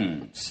his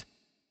sins?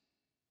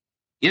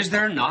 Is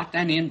there not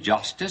an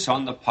injustice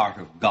on the part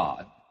of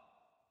God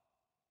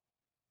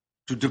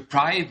to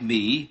deprive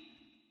me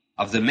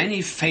of the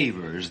many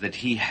favors that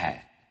he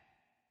had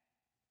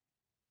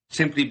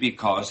simply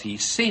because he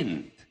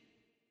sinned?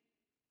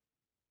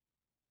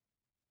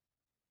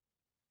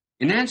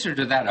 In answer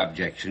to that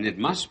objection, it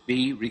must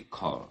be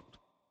recalled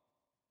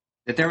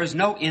that there is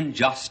no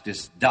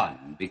injustice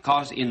done,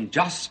 because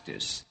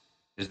injustice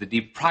is the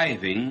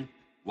depriving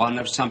one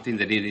of something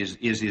that it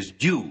is his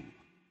due.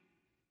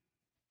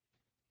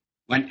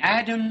 When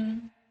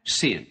Adam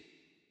sinned,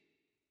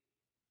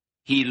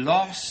 he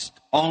lost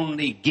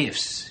only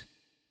gifts.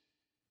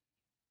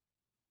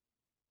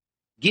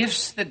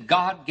 Gifts that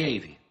God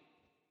gave him,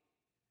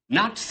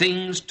 not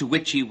things to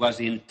which he was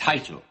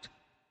entitled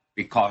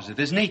because of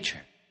his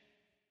nature.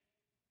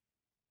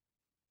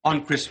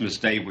 On Christmas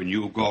Day, when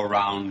you go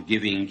around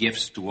giving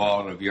gifts to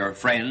all of your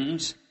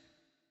friends,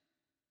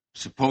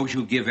 suppose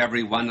you give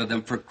every one of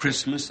them for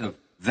Christmas a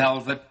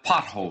velvet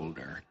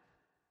potholder.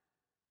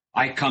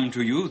 I come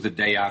to you the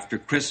day after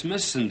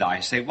Christmas and I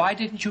say, why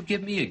didn't you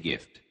give me a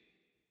gift?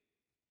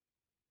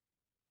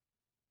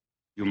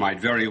 You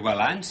might very well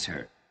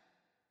answer,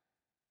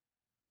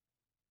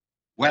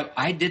 well,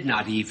 I did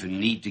not even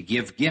need to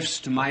give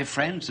gifts to my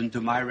friends and to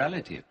my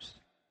relatives.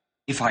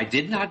 If I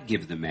did not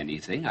give them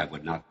anything, I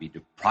would not be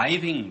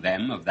depriving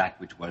them of that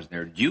which was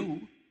their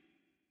due.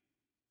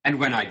 And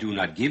when I do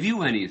not give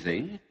you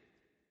anything,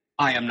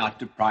 I am not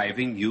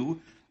depriving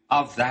you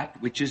of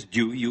that which is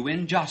due you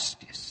in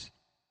justice.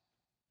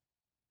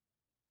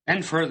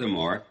 And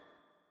furthermore,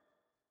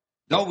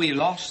 though we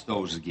lost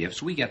those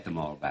gifts, we get them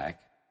all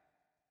back.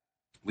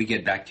 We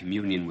get back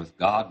communion with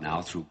God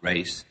now through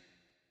grace.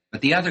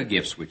 But the other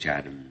gifts which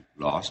Adam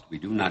lost, we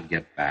do not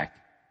get back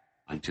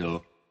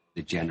until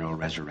the general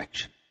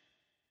resurrection.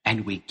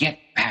 And we get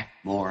back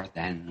more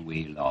than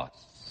we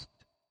lost.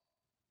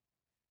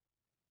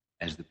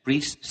 as the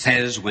priest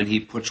says when he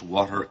puts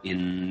water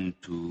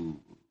into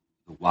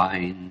the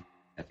wine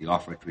at the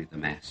offertory of the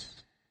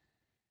Mass.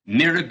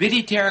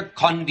 Mirabiliter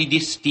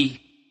condidisti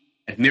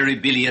et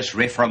mirabilius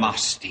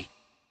reformasti.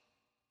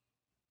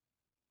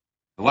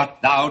 What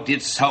thou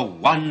didst so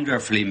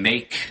wonderfully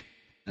make,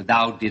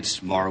 thou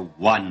didst more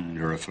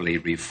wonderfully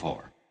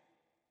reform.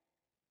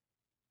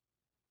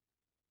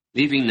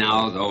 Leaving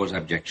now those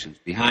objections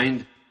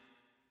behind,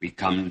 we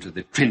come to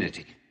the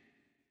Trinity.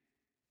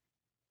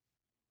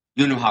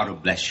 You know how to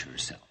bless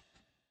yourself.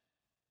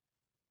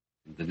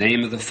 In the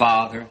name of the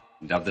Father,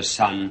 and of the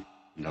Son,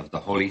 and of the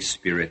Holy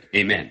Spirit,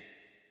 amen.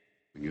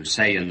 When you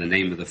say in the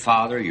name of the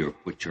Father, you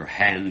put your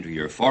hand to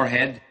your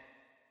forehead.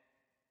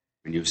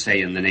 When you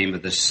say in the name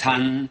of the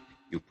Son,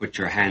 you put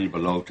your hand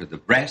below to the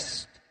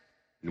breast.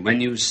 And when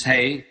you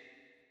say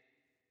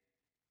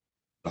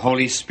the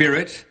Holy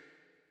Spirit,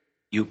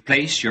 you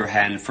place your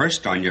hand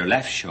first on your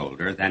left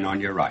shoulder, then on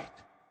your right.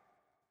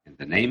 In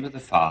the name of the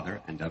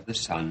Father, and of the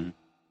Son,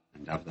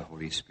 and of the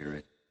Holy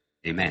Spirit,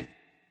 amen.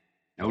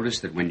 Notice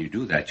that when you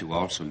do that, you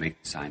also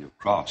make the sign of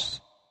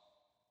cross,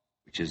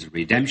 which is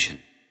redemption.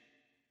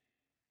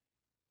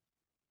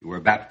 You were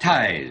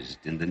baptized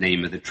in the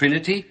name of the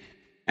Trinity,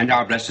 and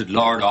our blessed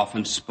Lord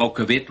often spoke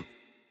of it.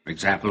 For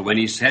example, when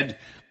he said,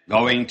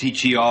 "Going,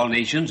 teach ye all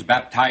nations,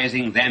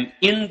 baptizing them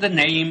in the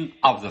name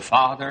of the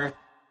Father,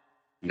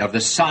 and of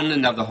the Son,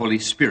 and of the Holy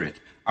Spirit."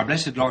 Our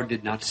blessed Lord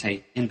did not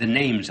say, "in the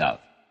names of."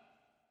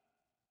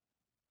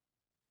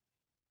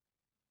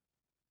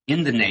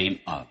 In the name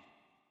of.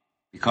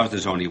 Because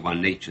there's only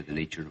one nature, the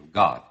nature of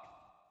God.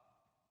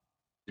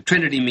 The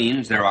Trinity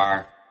means there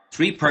are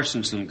three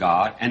persons in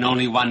God and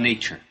only one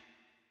nature.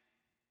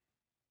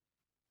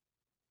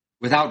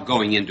 Without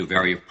going into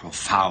very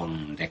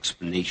profound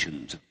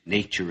explanations of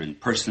nature and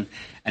person,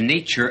 a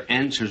nature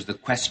answers the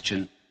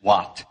question,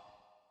 what?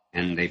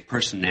 And a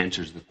person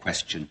answers the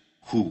question,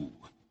 who?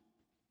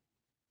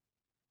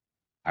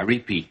 I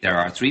repeat, there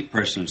are three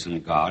persons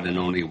in God and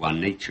only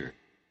one nature.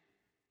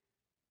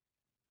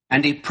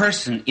 And a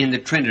person in the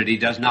Trinity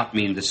does not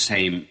mean the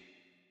same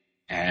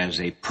as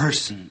a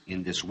person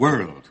in this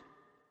world.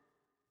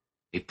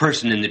 A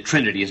person in the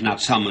Trinity is not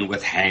someone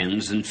with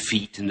hands and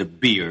feet and a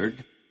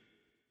beard.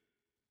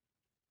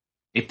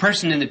 A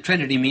person in the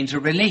Trinity means a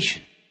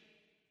relation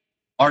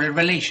or a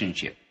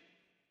relationship.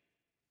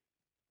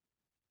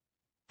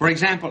 For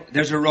example,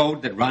 there's a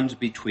road that runs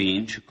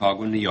between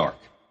Chicago and New York.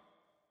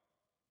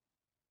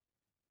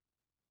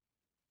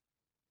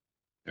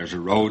 There's a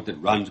road that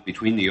runs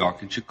between New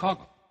York and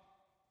Chicago.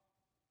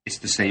 It's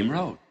the same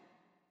road.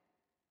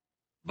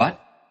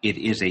 But it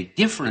is a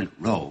different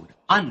road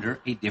under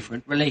a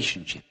different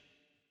relationship.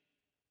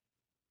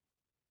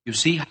 You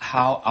see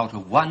how out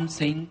of one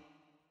thing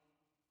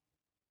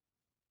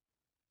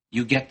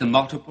you get the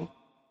multiple?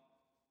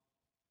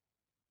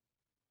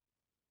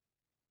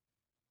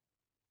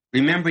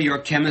 Remember your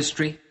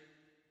chemistry?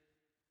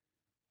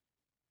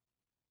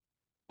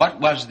 What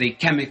was the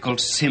chemical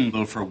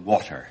symbol for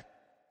water?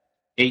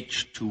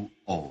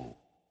 H2O.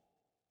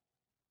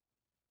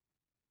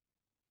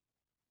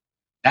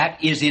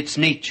 That is its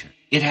nature.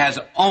 It has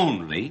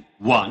only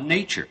one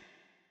nature.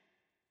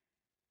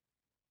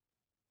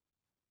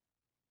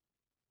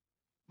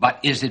 But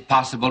is it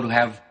possible to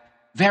have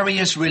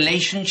various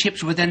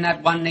relationships within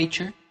that one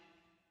nature?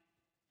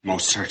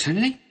 Most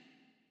certainly.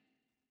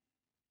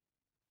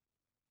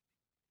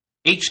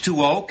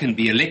 H2O can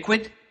be a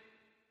liquid.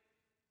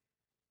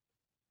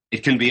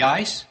 It can be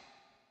ice.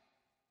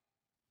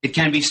 It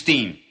can be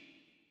steam.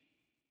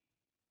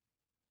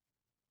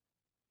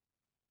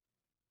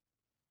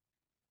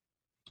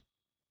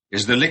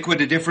 Is the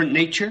liquid a different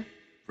nature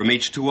from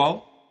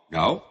H2O?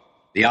 No.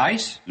 The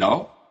ice?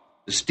 No.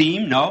 The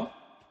steam? No.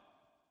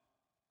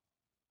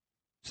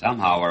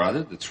 Somehow or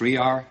other, the three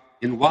are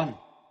in one.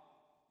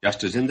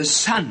 Just as in the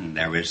sun,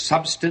 there is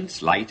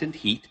substance, light, and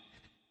heat,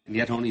 and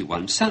yet only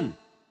one sun.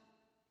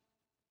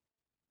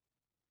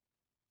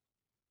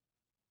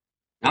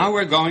 Now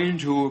we're going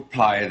to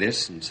apply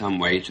this in some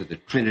way to the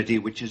Trinity,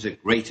 which is a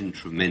great and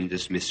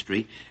tremendous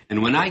mystery.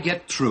 And when I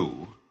get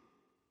through,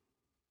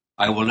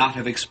 I will not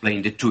have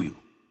explained it to you.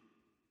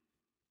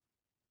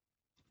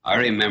 I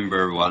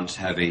remember once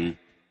having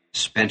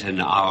spent an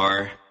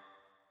hour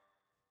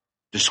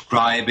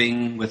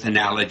describing with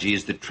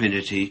analogies the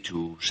Trinity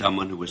to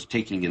someone who was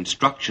taking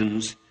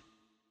instructions,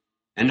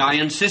 and I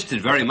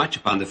insisted very much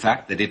upon the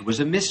fact that it was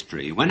a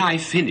mystery. When I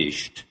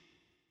finished,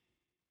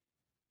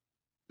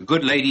 the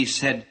good lady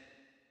said,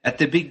 "At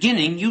the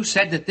beginning you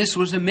said that this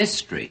was a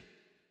mystery.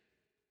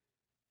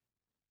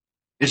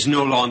 It's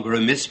no longer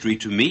a mystery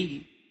to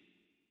me.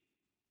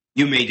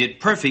 You made it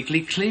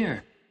perfectly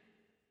clear."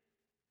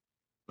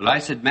 Well, I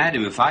said,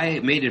 "Madam, if I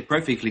made it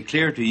perfectly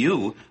clear to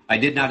you, I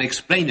did not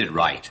explain it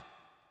right.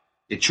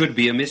 It should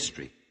be a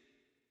mystery.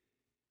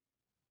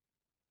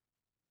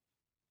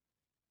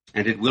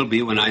 And it will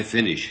be when I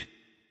finish."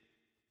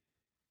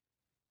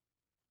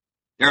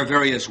 There are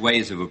various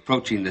ways of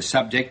approaching the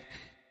subject,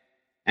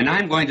 and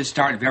I'm going to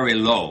start very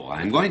low.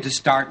 I'm going to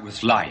start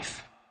with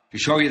life, to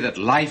show you that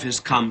life is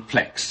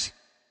complex.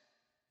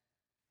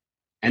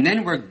 And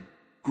then we're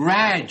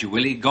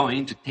gradually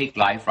going to take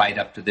life right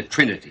up to the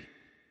Trinity,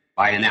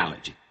 by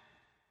analogy.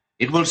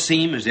 It will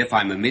seem as if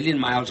I'm a million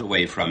miles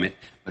away from it,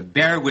 but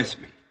bear with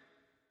me.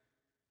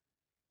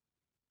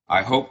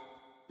 I hope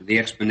the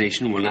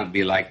explanation will not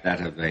be like that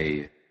of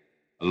a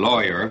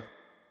lawyer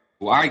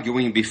who,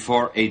 arguing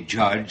before a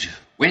judge,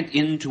 went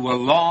into a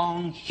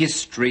long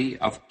history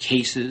of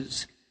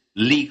cases,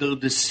 legal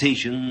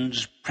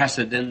decisions,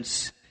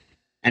 precedents,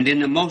 and in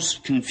the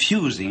most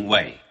confusing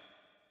way.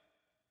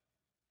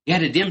 He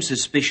had a dim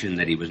suspicion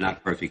that he was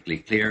not perfectly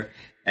clear,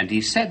 and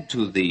he said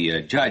to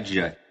the judge,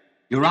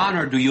 "Your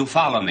Honor, do you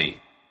follow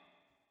me?"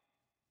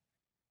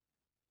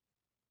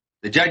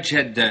 The judge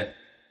said,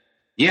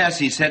 "Yes,"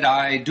 he said,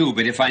 "I do,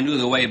 but if I knew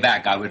the way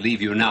back, I would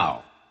leave you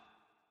now."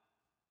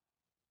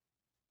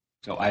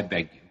 So I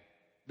beg you,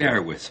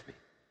 bear with me.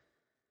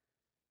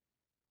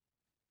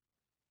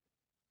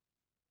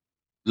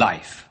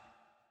 Life.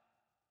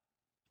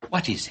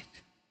 What is it?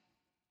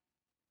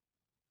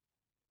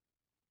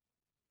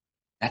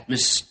 That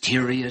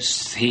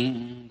mysterious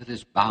thing that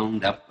is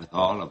bound up with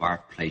all of our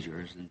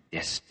pleasures and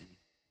destiny.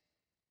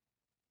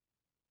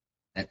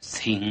 That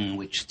thing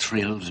which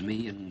thrills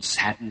me and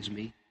saddens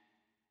me.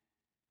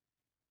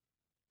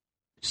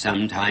 It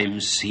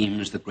sometimes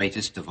seems the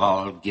greatest of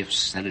all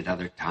gifts, and at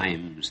other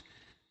times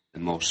the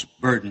most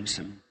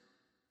burdensome.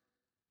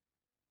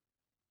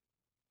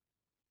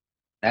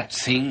 That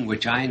thing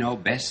which I know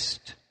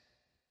best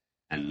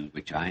and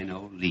which I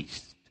know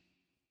least.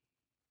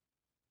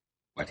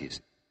 What is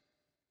it?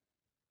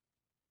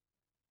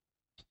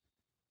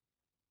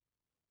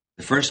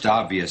 The first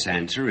obvious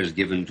answer is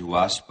given to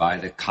us by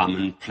the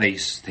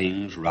commonplace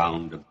things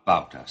round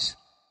about us.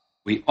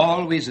 We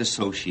always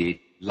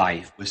associate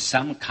life with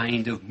some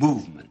kind of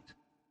movement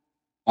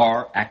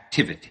or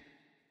activity.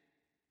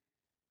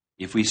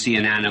 If we see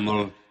an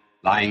animal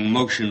lying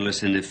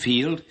motionless in the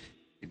field,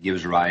 it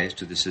gives rise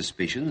to the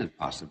suspicion that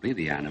possibly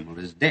the animal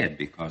is dead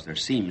because there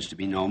seems to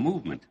be no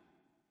movement.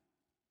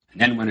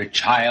 And then when a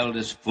child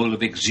is full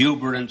of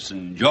exuberance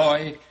and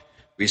joy,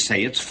 we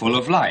say it's full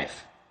of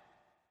life.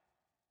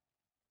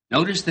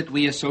 Notice that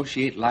we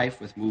associate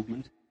life with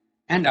movement,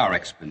 and our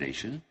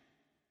explanation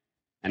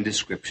and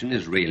description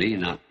is really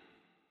not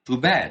too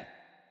bad.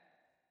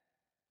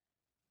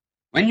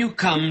 When you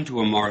come to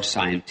a more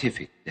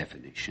scientific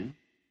definition,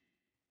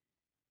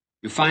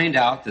 you find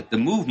out that the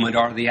movement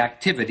or the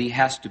activity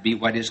has to be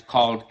what is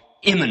called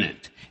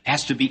immanent,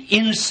 has to be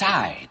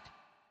inside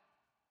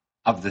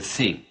of the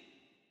thing.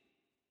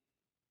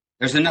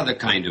 There's another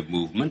kind of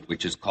movement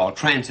which is called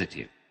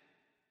transitive.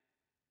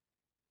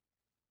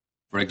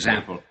 For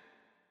example,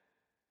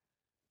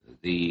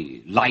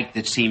 the light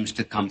that seems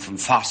to come from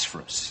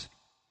phosphorus,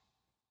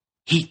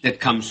 heat that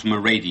comes from a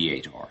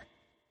radiator.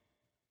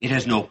 It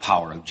has no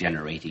power of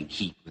generating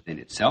heat within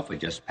itself.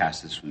 It just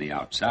passes from the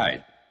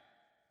outside.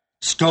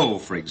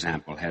 Stove, for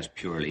example, has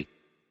purely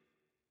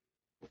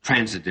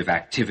transitive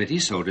activity.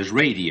 So does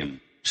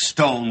radium.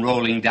 Stone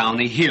rolling down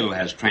a hill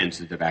has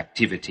transitive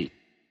activity.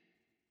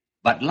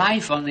 But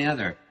life, on the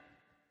other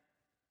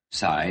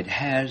side,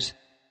 has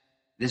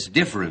this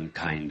different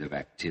kind of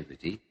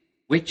activity,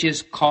 which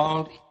is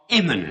called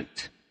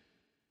immanent.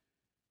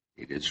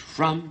 It is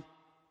from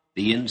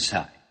the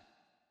inside.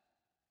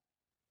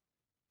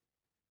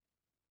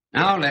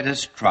 Now let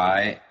us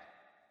try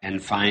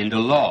and find a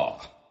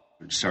law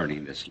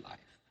concerning this life.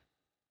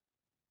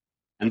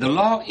 And the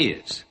law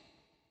is,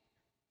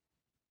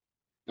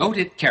 note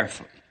it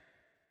carefully,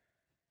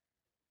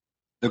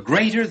 the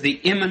greater the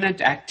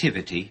immanent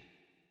activity,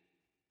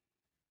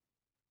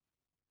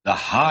 the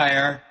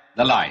higher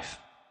the life.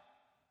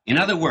 In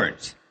other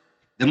words,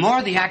 the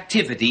more the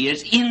activity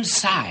is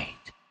inside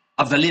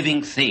of the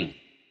living thing,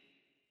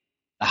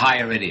 the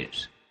higher it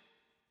is.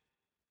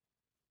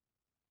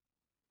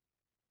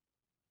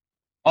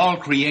 All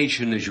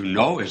creation, as you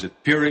know, is a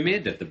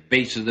pyramid. At the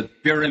base of the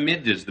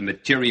pyramid is the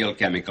material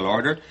chemical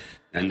order.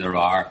 Then there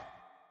are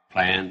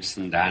plants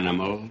and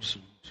animals,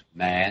 and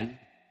man,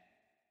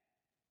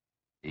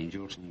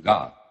 angels and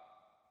God.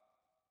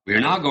 We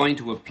are now going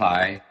to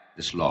apply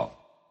this law.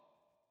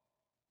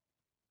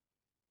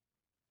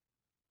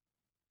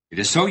 It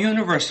is so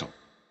universal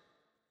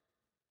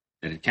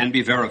that it can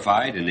be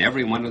verified in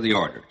every one of the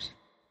orders.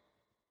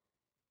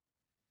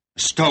 A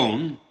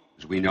stone,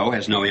 as we know,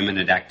 has no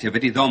immanent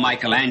activity, though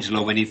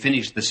Michelangelo, when he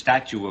finished the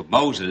statue of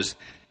Moses,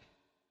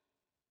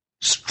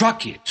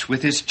 struck it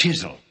with his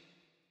chisel.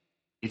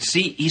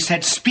 He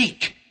said,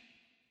 "Speak."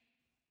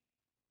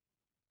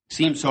 It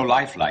seemed so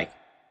lifelike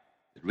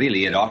that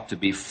really it ought to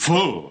be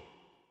full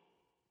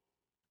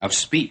of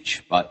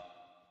speech, but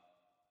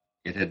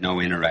it had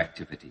no inner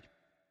activity.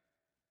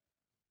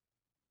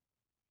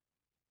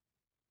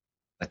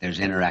 But there's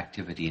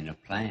interactivity in a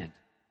plant.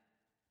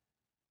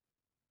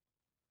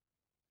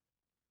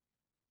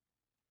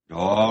 It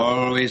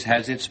always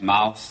has its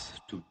mouth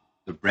to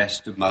the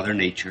breast of Mother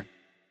Nature,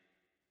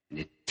 and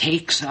it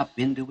takes up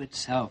into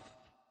itself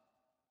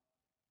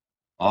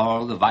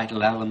all the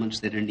vital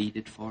elements that are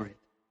needed for it.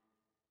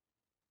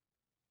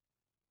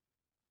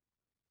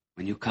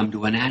 When you come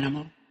to an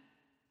animal,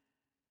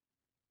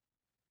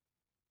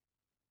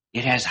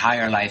 It has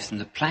higher life than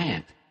the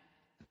plant.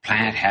 The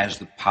plant has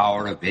the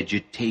power of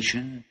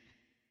vegetation,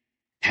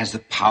 has the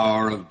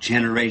power of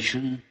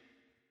generation,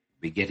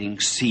 begetting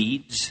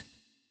seeds.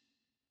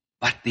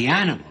 But the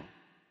animal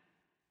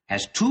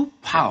has two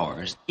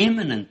powers,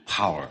 immanent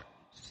powers,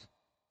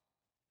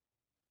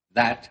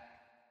 that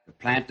the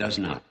plant does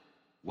not.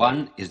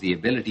 One is the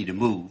ability to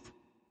move,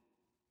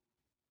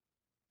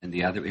 and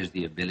the other is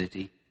the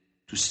ability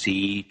to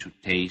see, to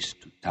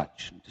taste, to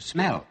touch, and to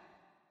smell,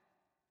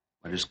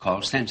 what is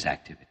called sense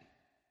activity.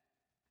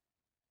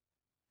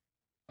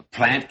 A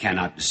plant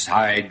cannot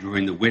decide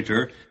during the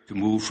winter to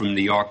move from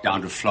New York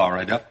down to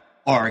Florida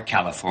or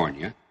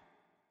California.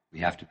 We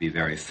have to be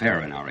very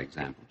fair in our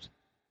examples.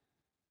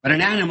 But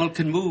an animal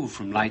can move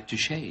from light to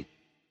shade.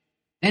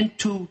 Then,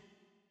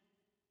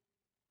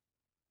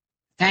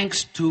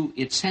 thanks to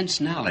its sense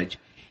knowledge,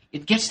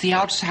 it gets the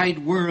outside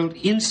world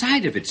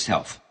inside of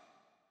itself.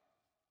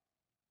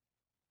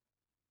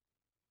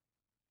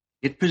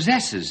 It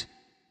possesses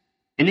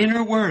an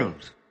inner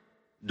world.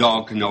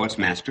 Dog can know its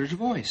master's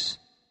voice.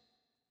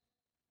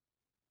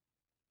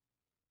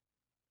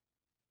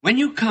 When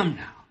you come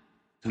now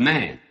to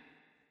man,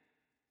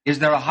 is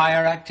there a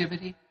higher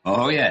activity?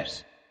 Oh,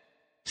 yes.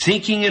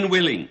 Thinking and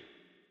willing.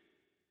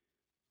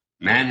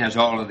 Man has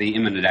all of the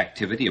immanent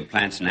activity of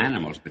plants and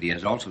animals, but he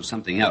has also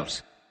something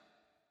else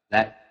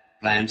that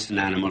plants and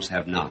animals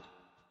have not.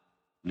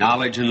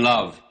 Knowledge and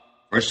love.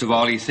 First of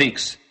all, he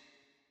thinks.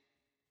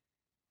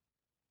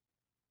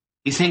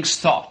 He thinks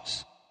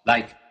thoughts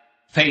like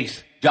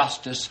faith,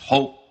 justice,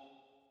 hope,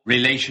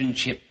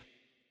 relationship,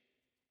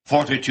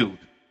 fortitude.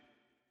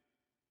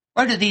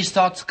 Where do these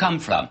thoughts come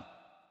from?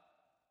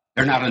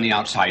 They're not in the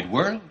outside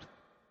world.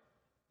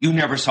 You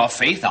never saw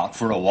faith out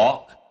for a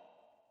walk.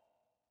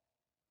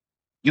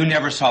 You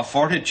never saw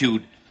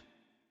fortitude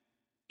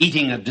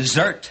eating a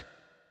dessert.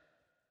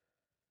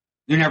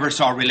 You never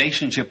saw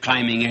relationship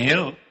climbing a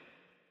hill.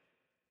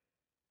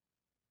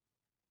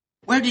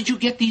 Where did you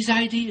get these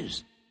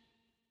ideas?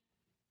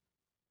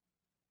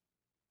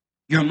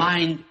 Your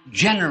mind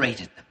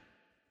generated them.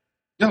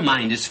 Your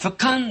mind is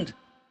fecund.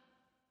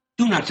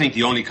 Do not think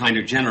the only kind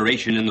of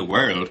generation in the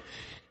world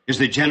is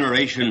the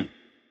generation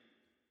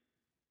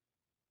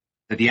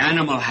that the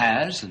animal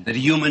has and that a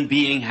human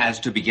being has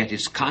to beget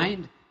its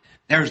kind.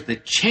 There's the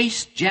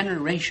chaste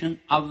generation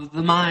of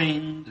the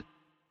mind,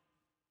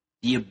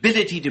 the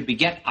ability to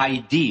beget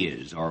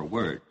ideas or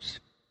words.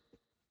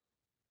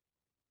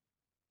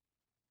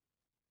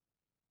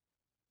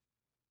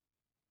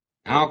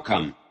 Now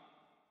come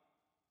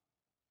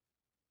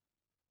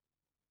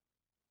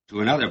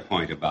to another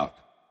point about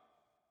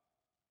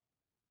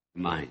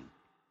the mind.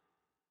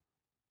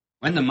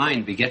 When the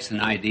mind begets an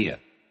idea,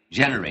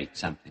 generates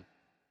something,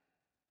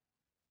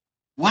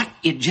 what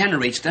it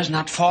generates does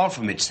not fall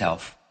from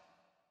itself,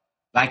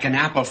 like an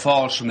apple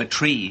falls from a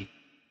tree,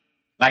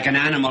 like an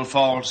animal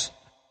falls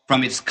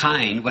from its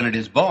kind when it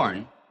is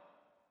born.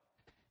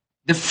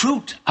 The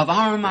fruit of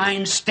our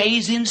mind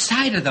stays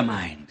inside of the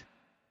mind.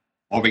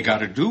 All we got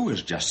to do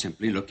is just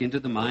simply look into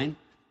the mind,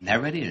 and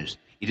there it is.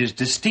 It is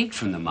distinct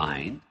from the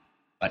mind,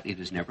 but it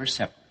is never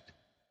separate.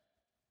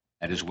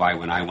 That is why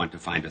when I want to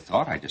find a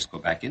thought, I just go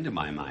back into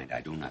my mind.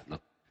 I do not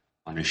look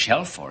on a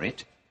shelf for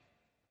it.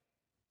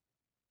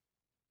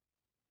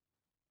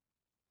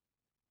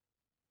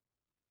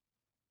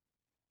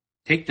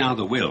 Take now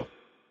the will.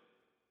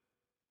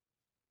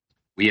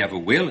 We have a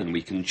will and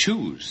we can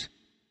choose.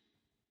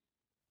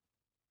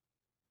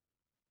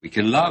 We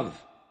can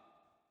love.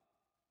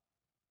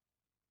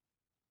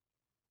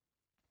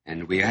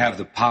 And we have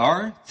the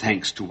power,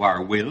 thanks to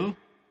our will,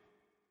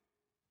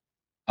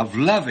 of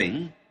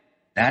loving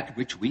that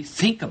which we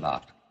think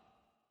about.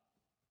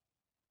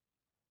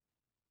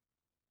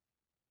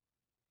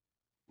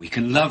 We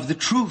can love the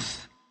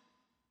truth.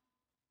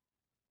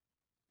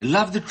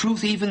 Love the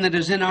truth even that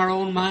is in our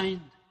own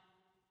mind.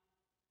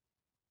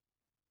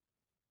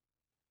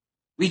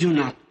 We do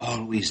not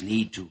always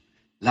need to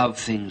love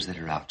things that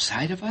are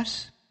outside of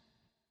us.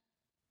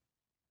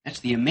 That's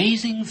the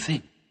amazing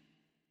thing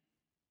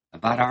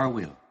about our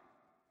will,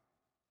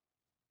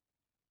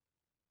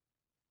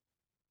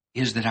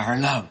 is that our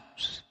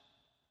loves,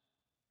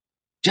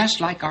 just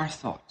like our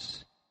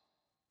thoughts,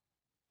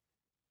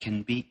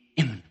 can be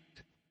immanent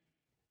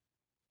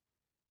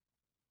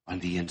on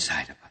the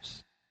inside of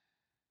us.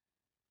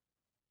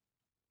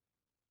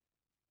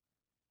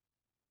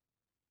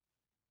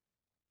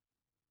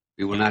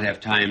 We will not have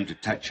time to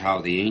touch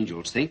how the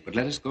angels think, but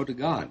let us go to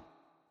God.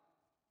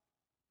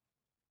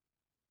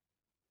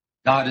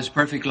 God is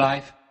perfect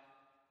life.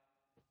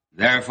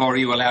 Therefore,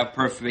 he will have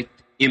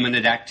perfect,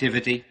 immanent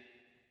activity.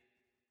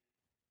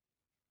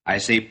 I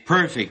say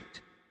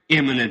perfect,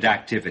 immanent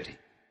activity.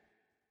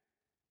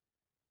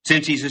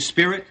 Since he's a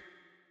spirit,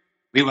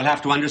 we will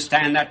have to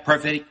understand that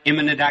perfect,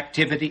 immanent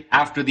activity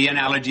after the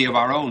analogy of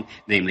our own,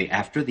 namely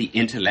after the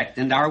intellect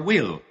and our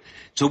will.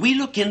 So we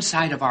look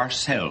inside of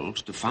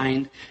ourselves to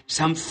find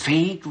some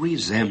faint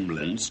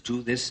resemblance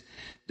to this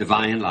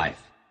divine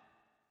life.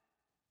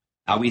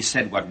 Now we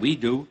said what we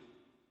do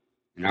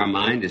in our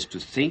mind is to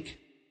think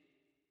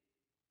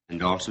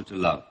and also to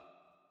love.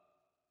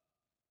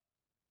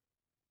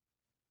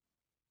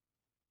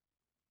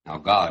 Now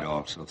God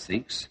also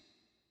thinks.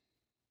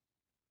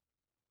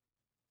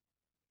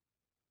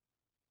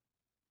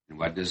 And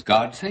what does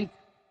God think?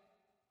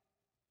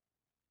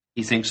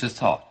 He thinks a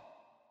thought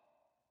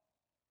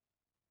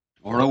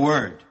or a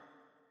word.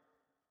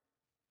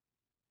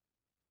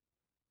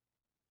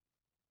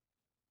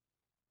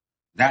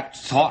 That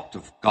thought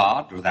of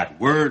God or that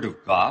word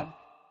of God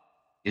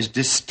is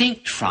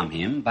distinct from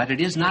him, but it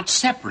is not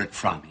separate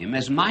from him,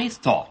 as my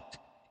thought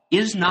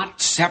is not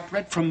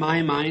separate from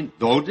my mind,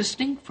 though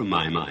distinct from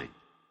my mind.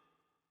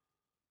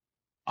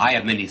 I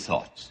have many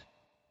thoughts.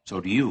 So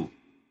do you.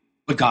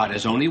 But God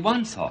has only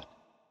one thought.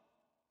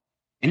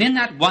 And in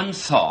that one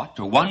thought,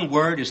 or one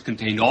word, is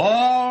contained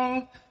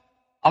all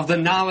of the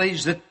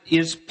knowledge that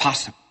is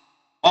possible,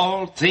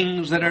 all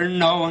things that are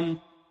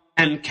known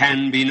and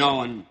can be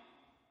known.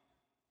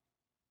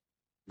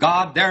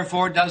 God,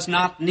 therefore, does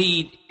not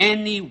need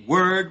any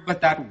word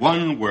but that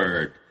one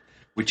word,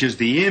 which is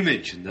the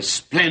image and the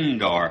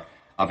splendor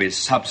of his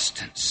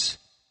substance.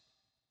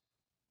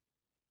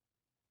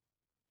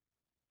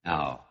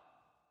 Now,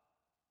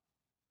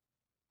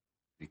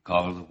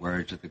 recall the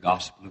words of the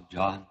Gospel of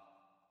John.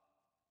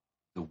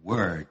 The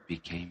Word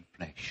became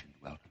flesh and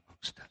dwelt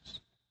amongst us.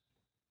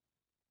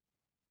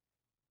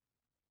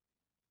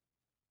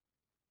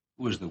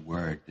 Who was the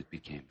Word that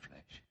became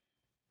flesh?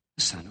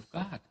 The Son of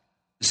God,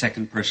 the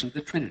second person of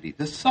the Trinity,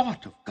 the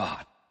thought of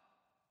God.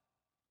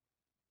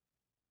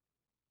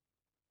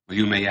 Well,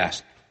 you may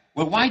ask,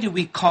 well, why do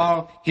we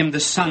call him the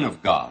Son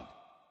of God?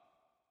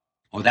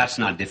 Oh, that's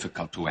not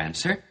difficult to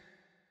answer.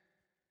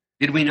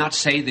 Did we not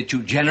say that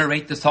you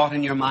generate the thought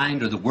in your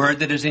mind or the word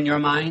that is in your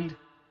mind?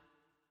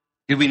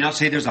 Did we not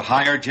say there's a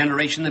higher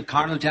generation than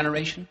carnal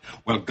generation?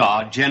 Well,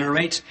 God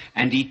generates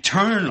an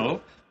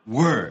eternal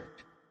word.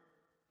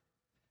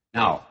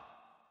 Now,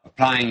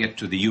 applying it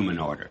to the human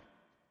order,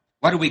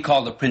 what do we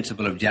call the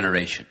principle of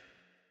generation?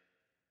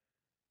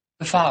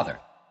 The Father.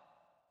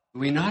 Do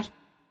we not?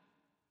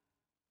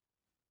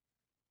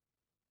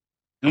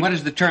 And what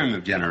is the term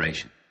of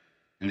generation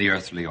in the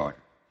earthly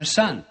order? The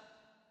Son.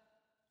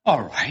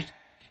 All right.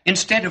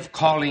 Instead of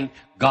calling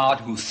God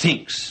who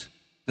thinks,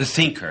 the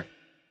thinker,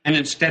 and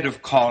instead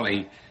of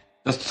calling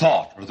the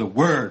thought or the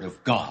word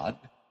of God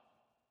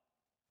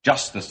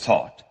just the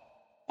thought,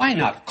 why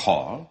not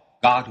call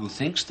God who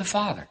thinks the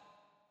Father?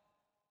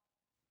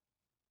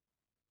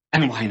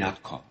 And why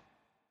not call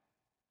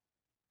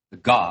the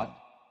God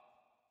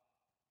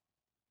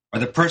or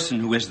the person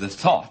who is the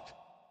thought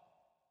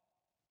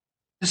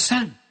the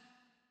Son?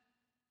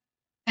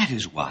 That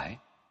is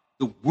why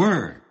the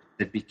Word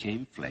that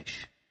became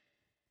flesh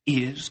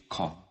is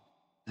called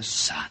the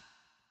Son.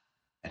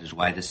 That is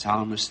why the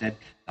psalmist said,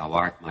 "Thou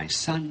art my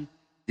Son,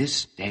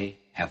 this day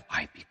have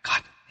I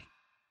begotten thee."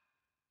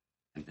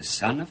 And the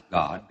Son of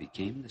God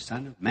became the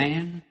Son of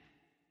Man,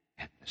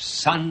 and the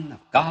Son of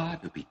God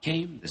who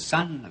became the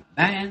Son of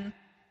Man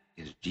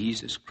is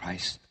Jesus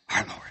Christ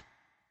our Lord.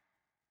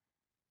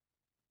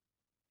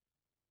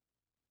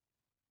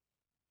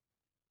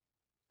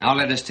 Now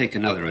let us take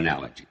another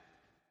analogy.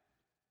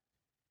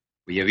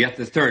 We have yet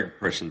the third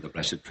person of the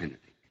Blessed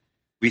Trinity.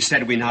 We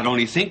said we not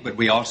only think, but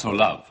we also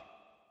love.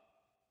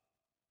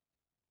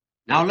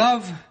 Now,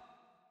 love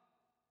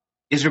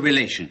is a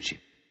relationship.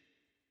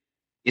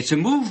 It's a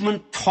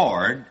movement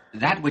toward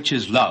that which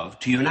is love,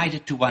 to unite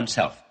it to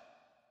oneself.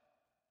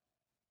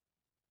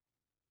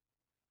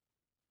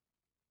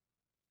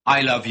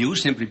 I love you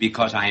simply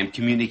because I am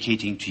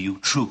communicating to you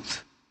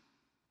truth.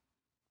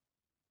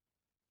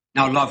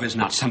 Now, love is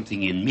not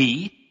something in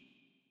me.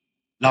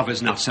 Love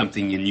is not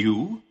something in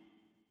you.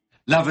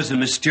 Love is a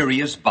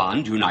mysterious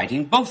bond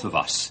uniting both of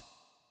us.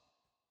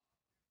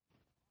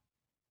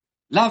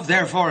 Love,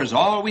 therefore, is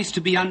always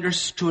to be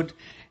understood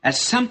as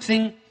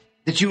something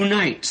that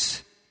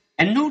unites.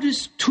 And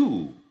notice,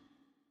 too,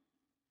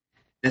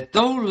 that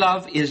though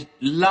love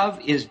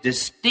is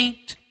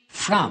distinct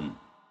from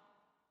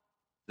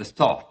the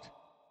thought,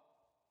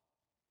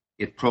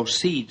 it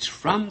proceeds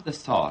from the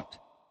thought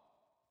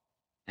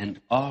and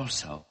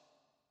also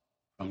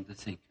from the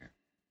thinker.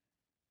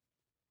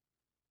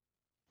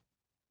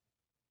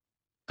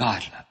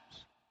 God loves.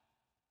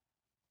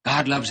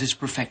 God loves its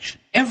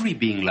perfection. Every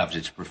being loves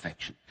its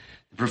perfection.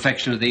 The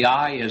perfection of the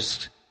eye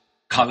is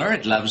color.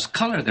 It loves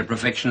color. The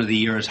perfection of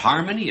the ear is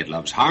harmony. It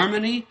loves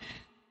harmony.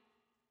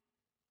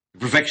 The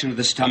perfection of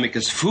the stomach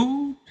is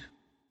food.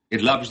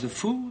 It loves the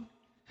food.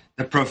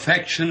 The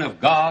perfection of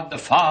God the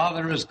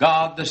Father is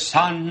God the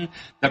Son.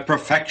 The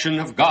perfection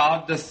of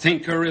God the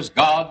thinker is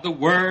God the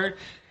Word,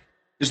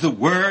 is the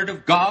Word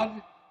of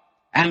God.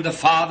 And the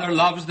Father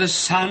loves the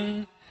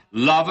Son.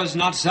 Love is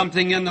not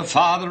something in the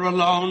Father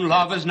alone.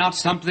 Love is not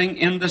something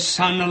in the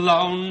Son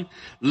alone.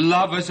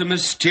 Love is a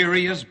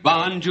mysterious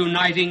bond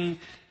uniting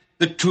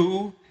the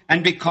two.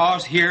 And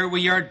because here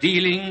we are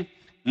dealing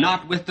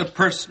not with the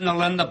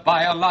personal and the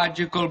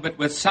biological, but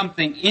with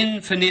something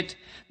infinite.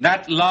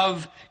 That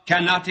love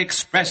cannot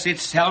express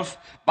itself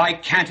by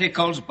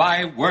canticles,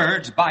 by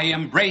words, by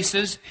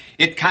embraces.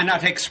 It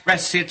cannot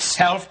express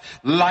itself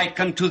like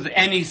unto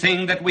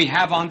anything that we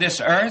have on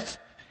this earth.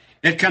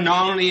 It can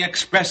only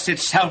express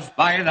itself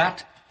by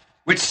that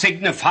which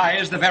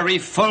signifies the very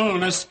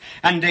fullness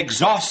and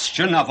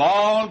exhaustion of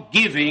all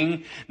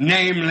giving,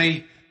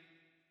 namely,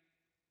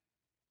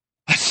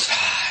 a sigh.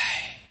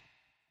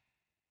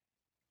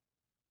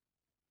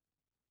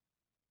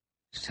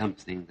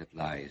 Something that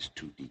lies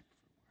too deep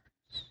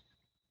for words.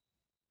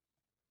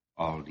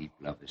 All deep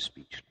love is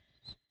speechless.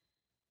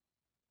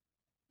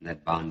 And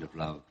that bond of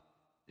love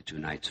that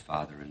unites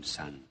Father and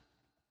Son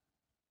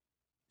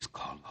is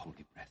called the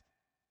Holy Breath,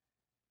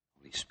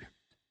 Holy Spirit,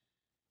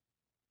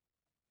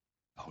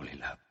 the Holy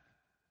Love.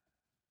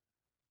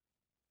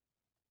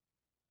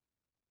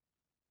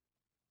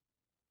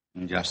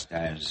 And just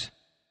as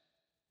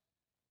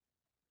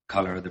the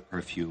color of the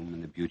perfume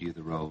and the beauty of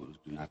the rose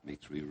do not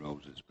make three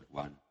roses, but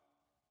one,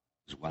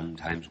 as 1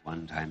 times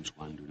 1 times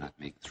 1 do not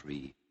make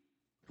 3,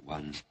 but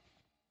 1.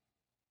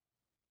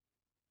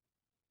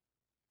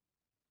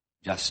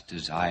 Just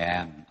as I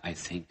am, I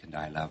think and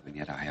I love, and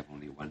yet I have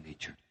only one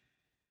nature,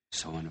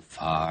 so in a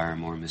far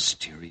more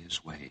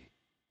mysterious way,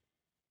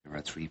 there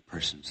are 3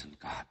 persons in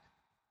God,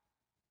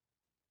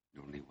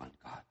 and only one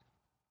God.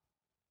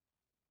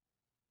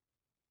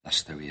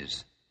 Thus there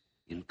is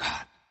in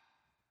God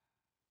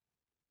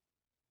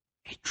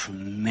a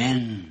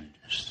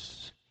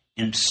tremendous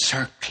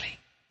encircling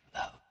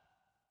love.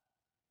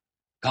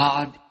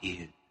 God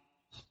is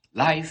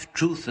life,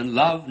 truth, and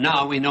love.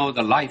 Now we know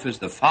the life is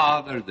the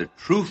Father, the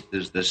truth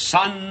is the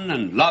Son,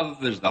 and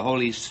love is the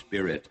Holy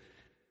Spirit.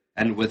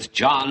 And with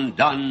John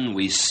Donne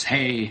we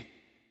say,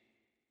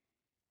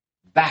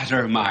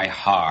 batter my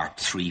heart,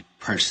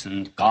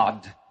 3-personed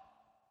God.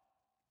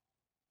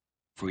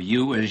 For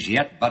you as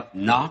yet but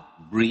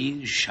not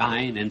breathe,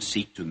 shine, and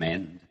seek to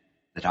mend,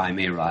 that I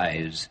may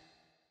rise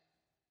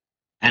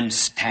and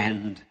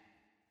stand,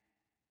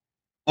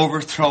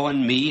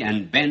 overthrowing me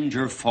and bend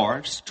your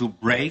force to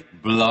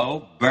break,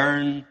 blow,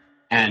 burn,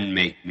 and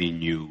make me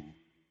new.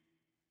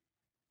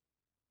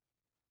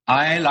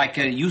 I, like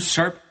a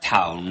usurped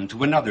town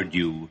to another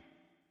due,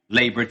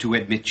 labor to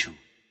admit you.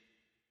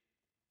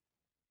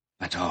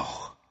 But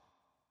oh,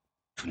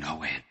 to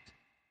no end.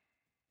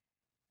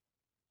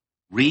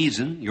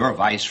 Reason, your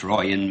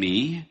viceroy in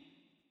me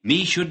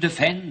should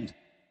defend,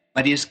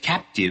 but is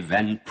captive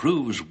and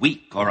proves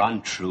weak or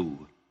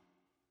untrue.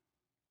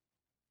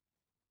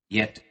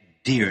 Yet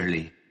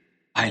dearly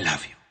I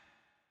love you,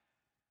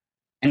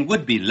 and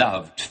would be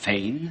loved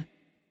fain,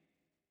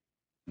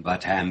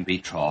 but am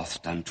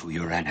betrothed unto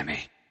your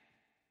enemy.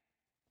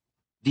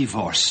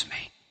 Divorce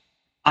me,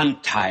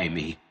 untie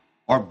me,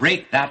 or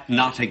break that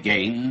knot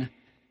again.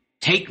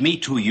 Take me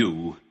to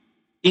you,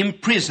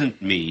 imprison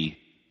me,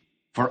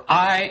 for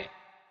I,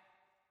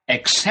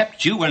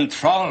 except you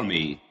enthrall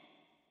me,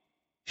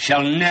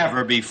 shall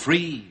never be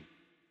free,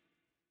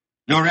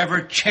 nor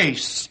ever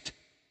chaste,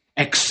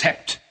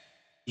 except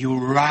you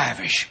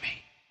ravish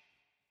me.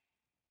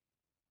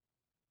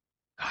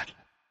 God.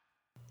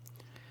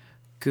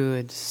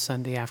 Good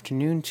Sunday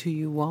afternoon to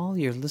you all.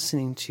 You're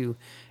listening to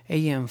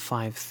AM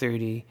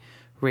 530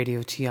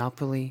 Radio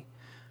Teopoli.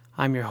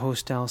 I'm your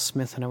host, Al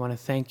Smith, and I want to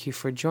thank you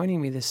for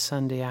joining me this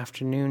Sunday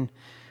afternoon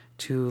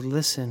to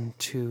listen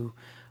to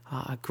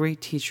a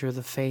great teacher of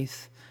the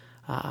faith,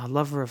 a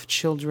lover of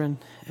children,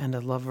 and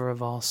a lover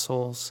of all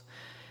souls.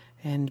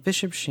 And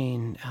Bishop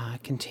Sheen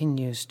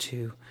continues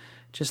to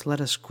just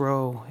let us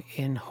grow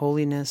in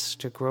holiness,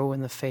 to grow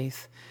in the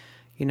faith.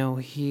 You know,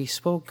 he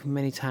spoke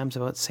many times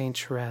about St.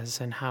 Therese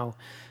and how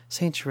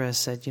St. Therese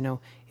said, you know,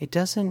 it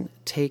doesn't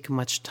take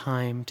much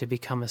time to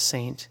become a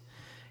saint.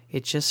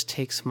 It just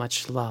takes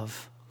much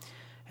love.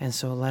 And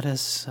so let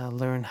us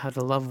learn how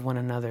to love one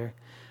another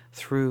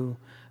through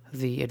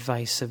the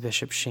advice of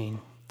Bishop Sheen.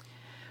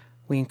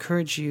 We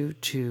encourage you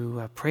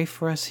to pray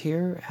for us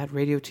here at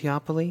Radio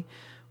Teopoli.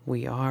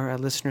 We are a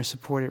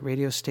listener-supported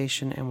radio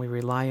station, and we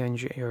rely on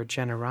your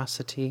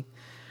generosity.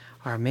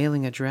 Our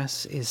mailing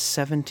address is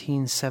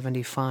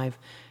 1775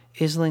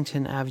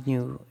 Islington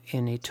Avenue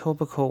in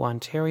Etobicoke,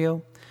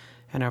 Ontario,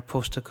 and our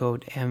postal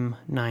code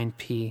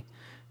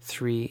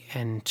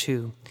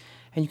M9P3N2.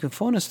 And you can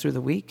phone us through the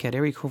week at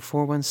area code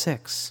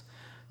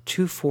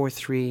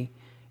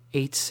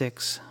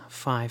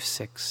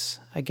 416-243-8656.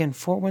 Again,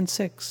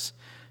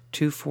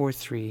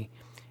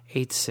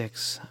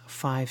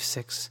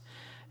 416-243-8656.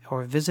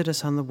 Or visit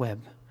us on the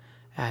web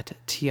at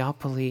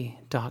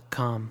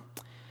teopoli.com.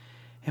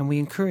 And we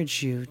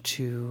encourage you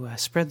to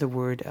spread the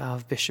word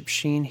of Bishop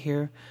Sheen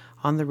here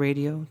on the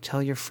radio.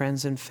 Tell your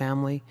friends and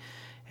family.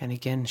 And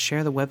again,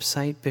 share the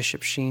website,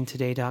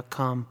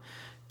 bishopsheentoday.com,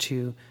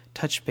 to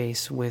touch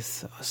base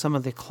with some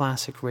of the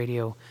classic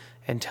radio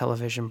and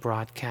television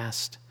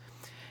broadcast.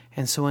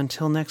 And so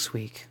until next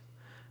week,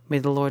 may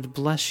the Lord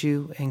bless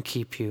you and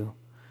keep you.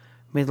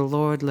 May the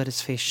Lord let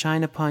his face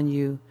shine upon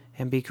you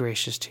and be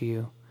gracious to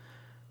you.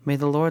 May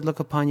the Lord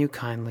look upon you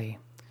kindly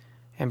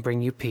and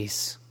bring you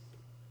peace.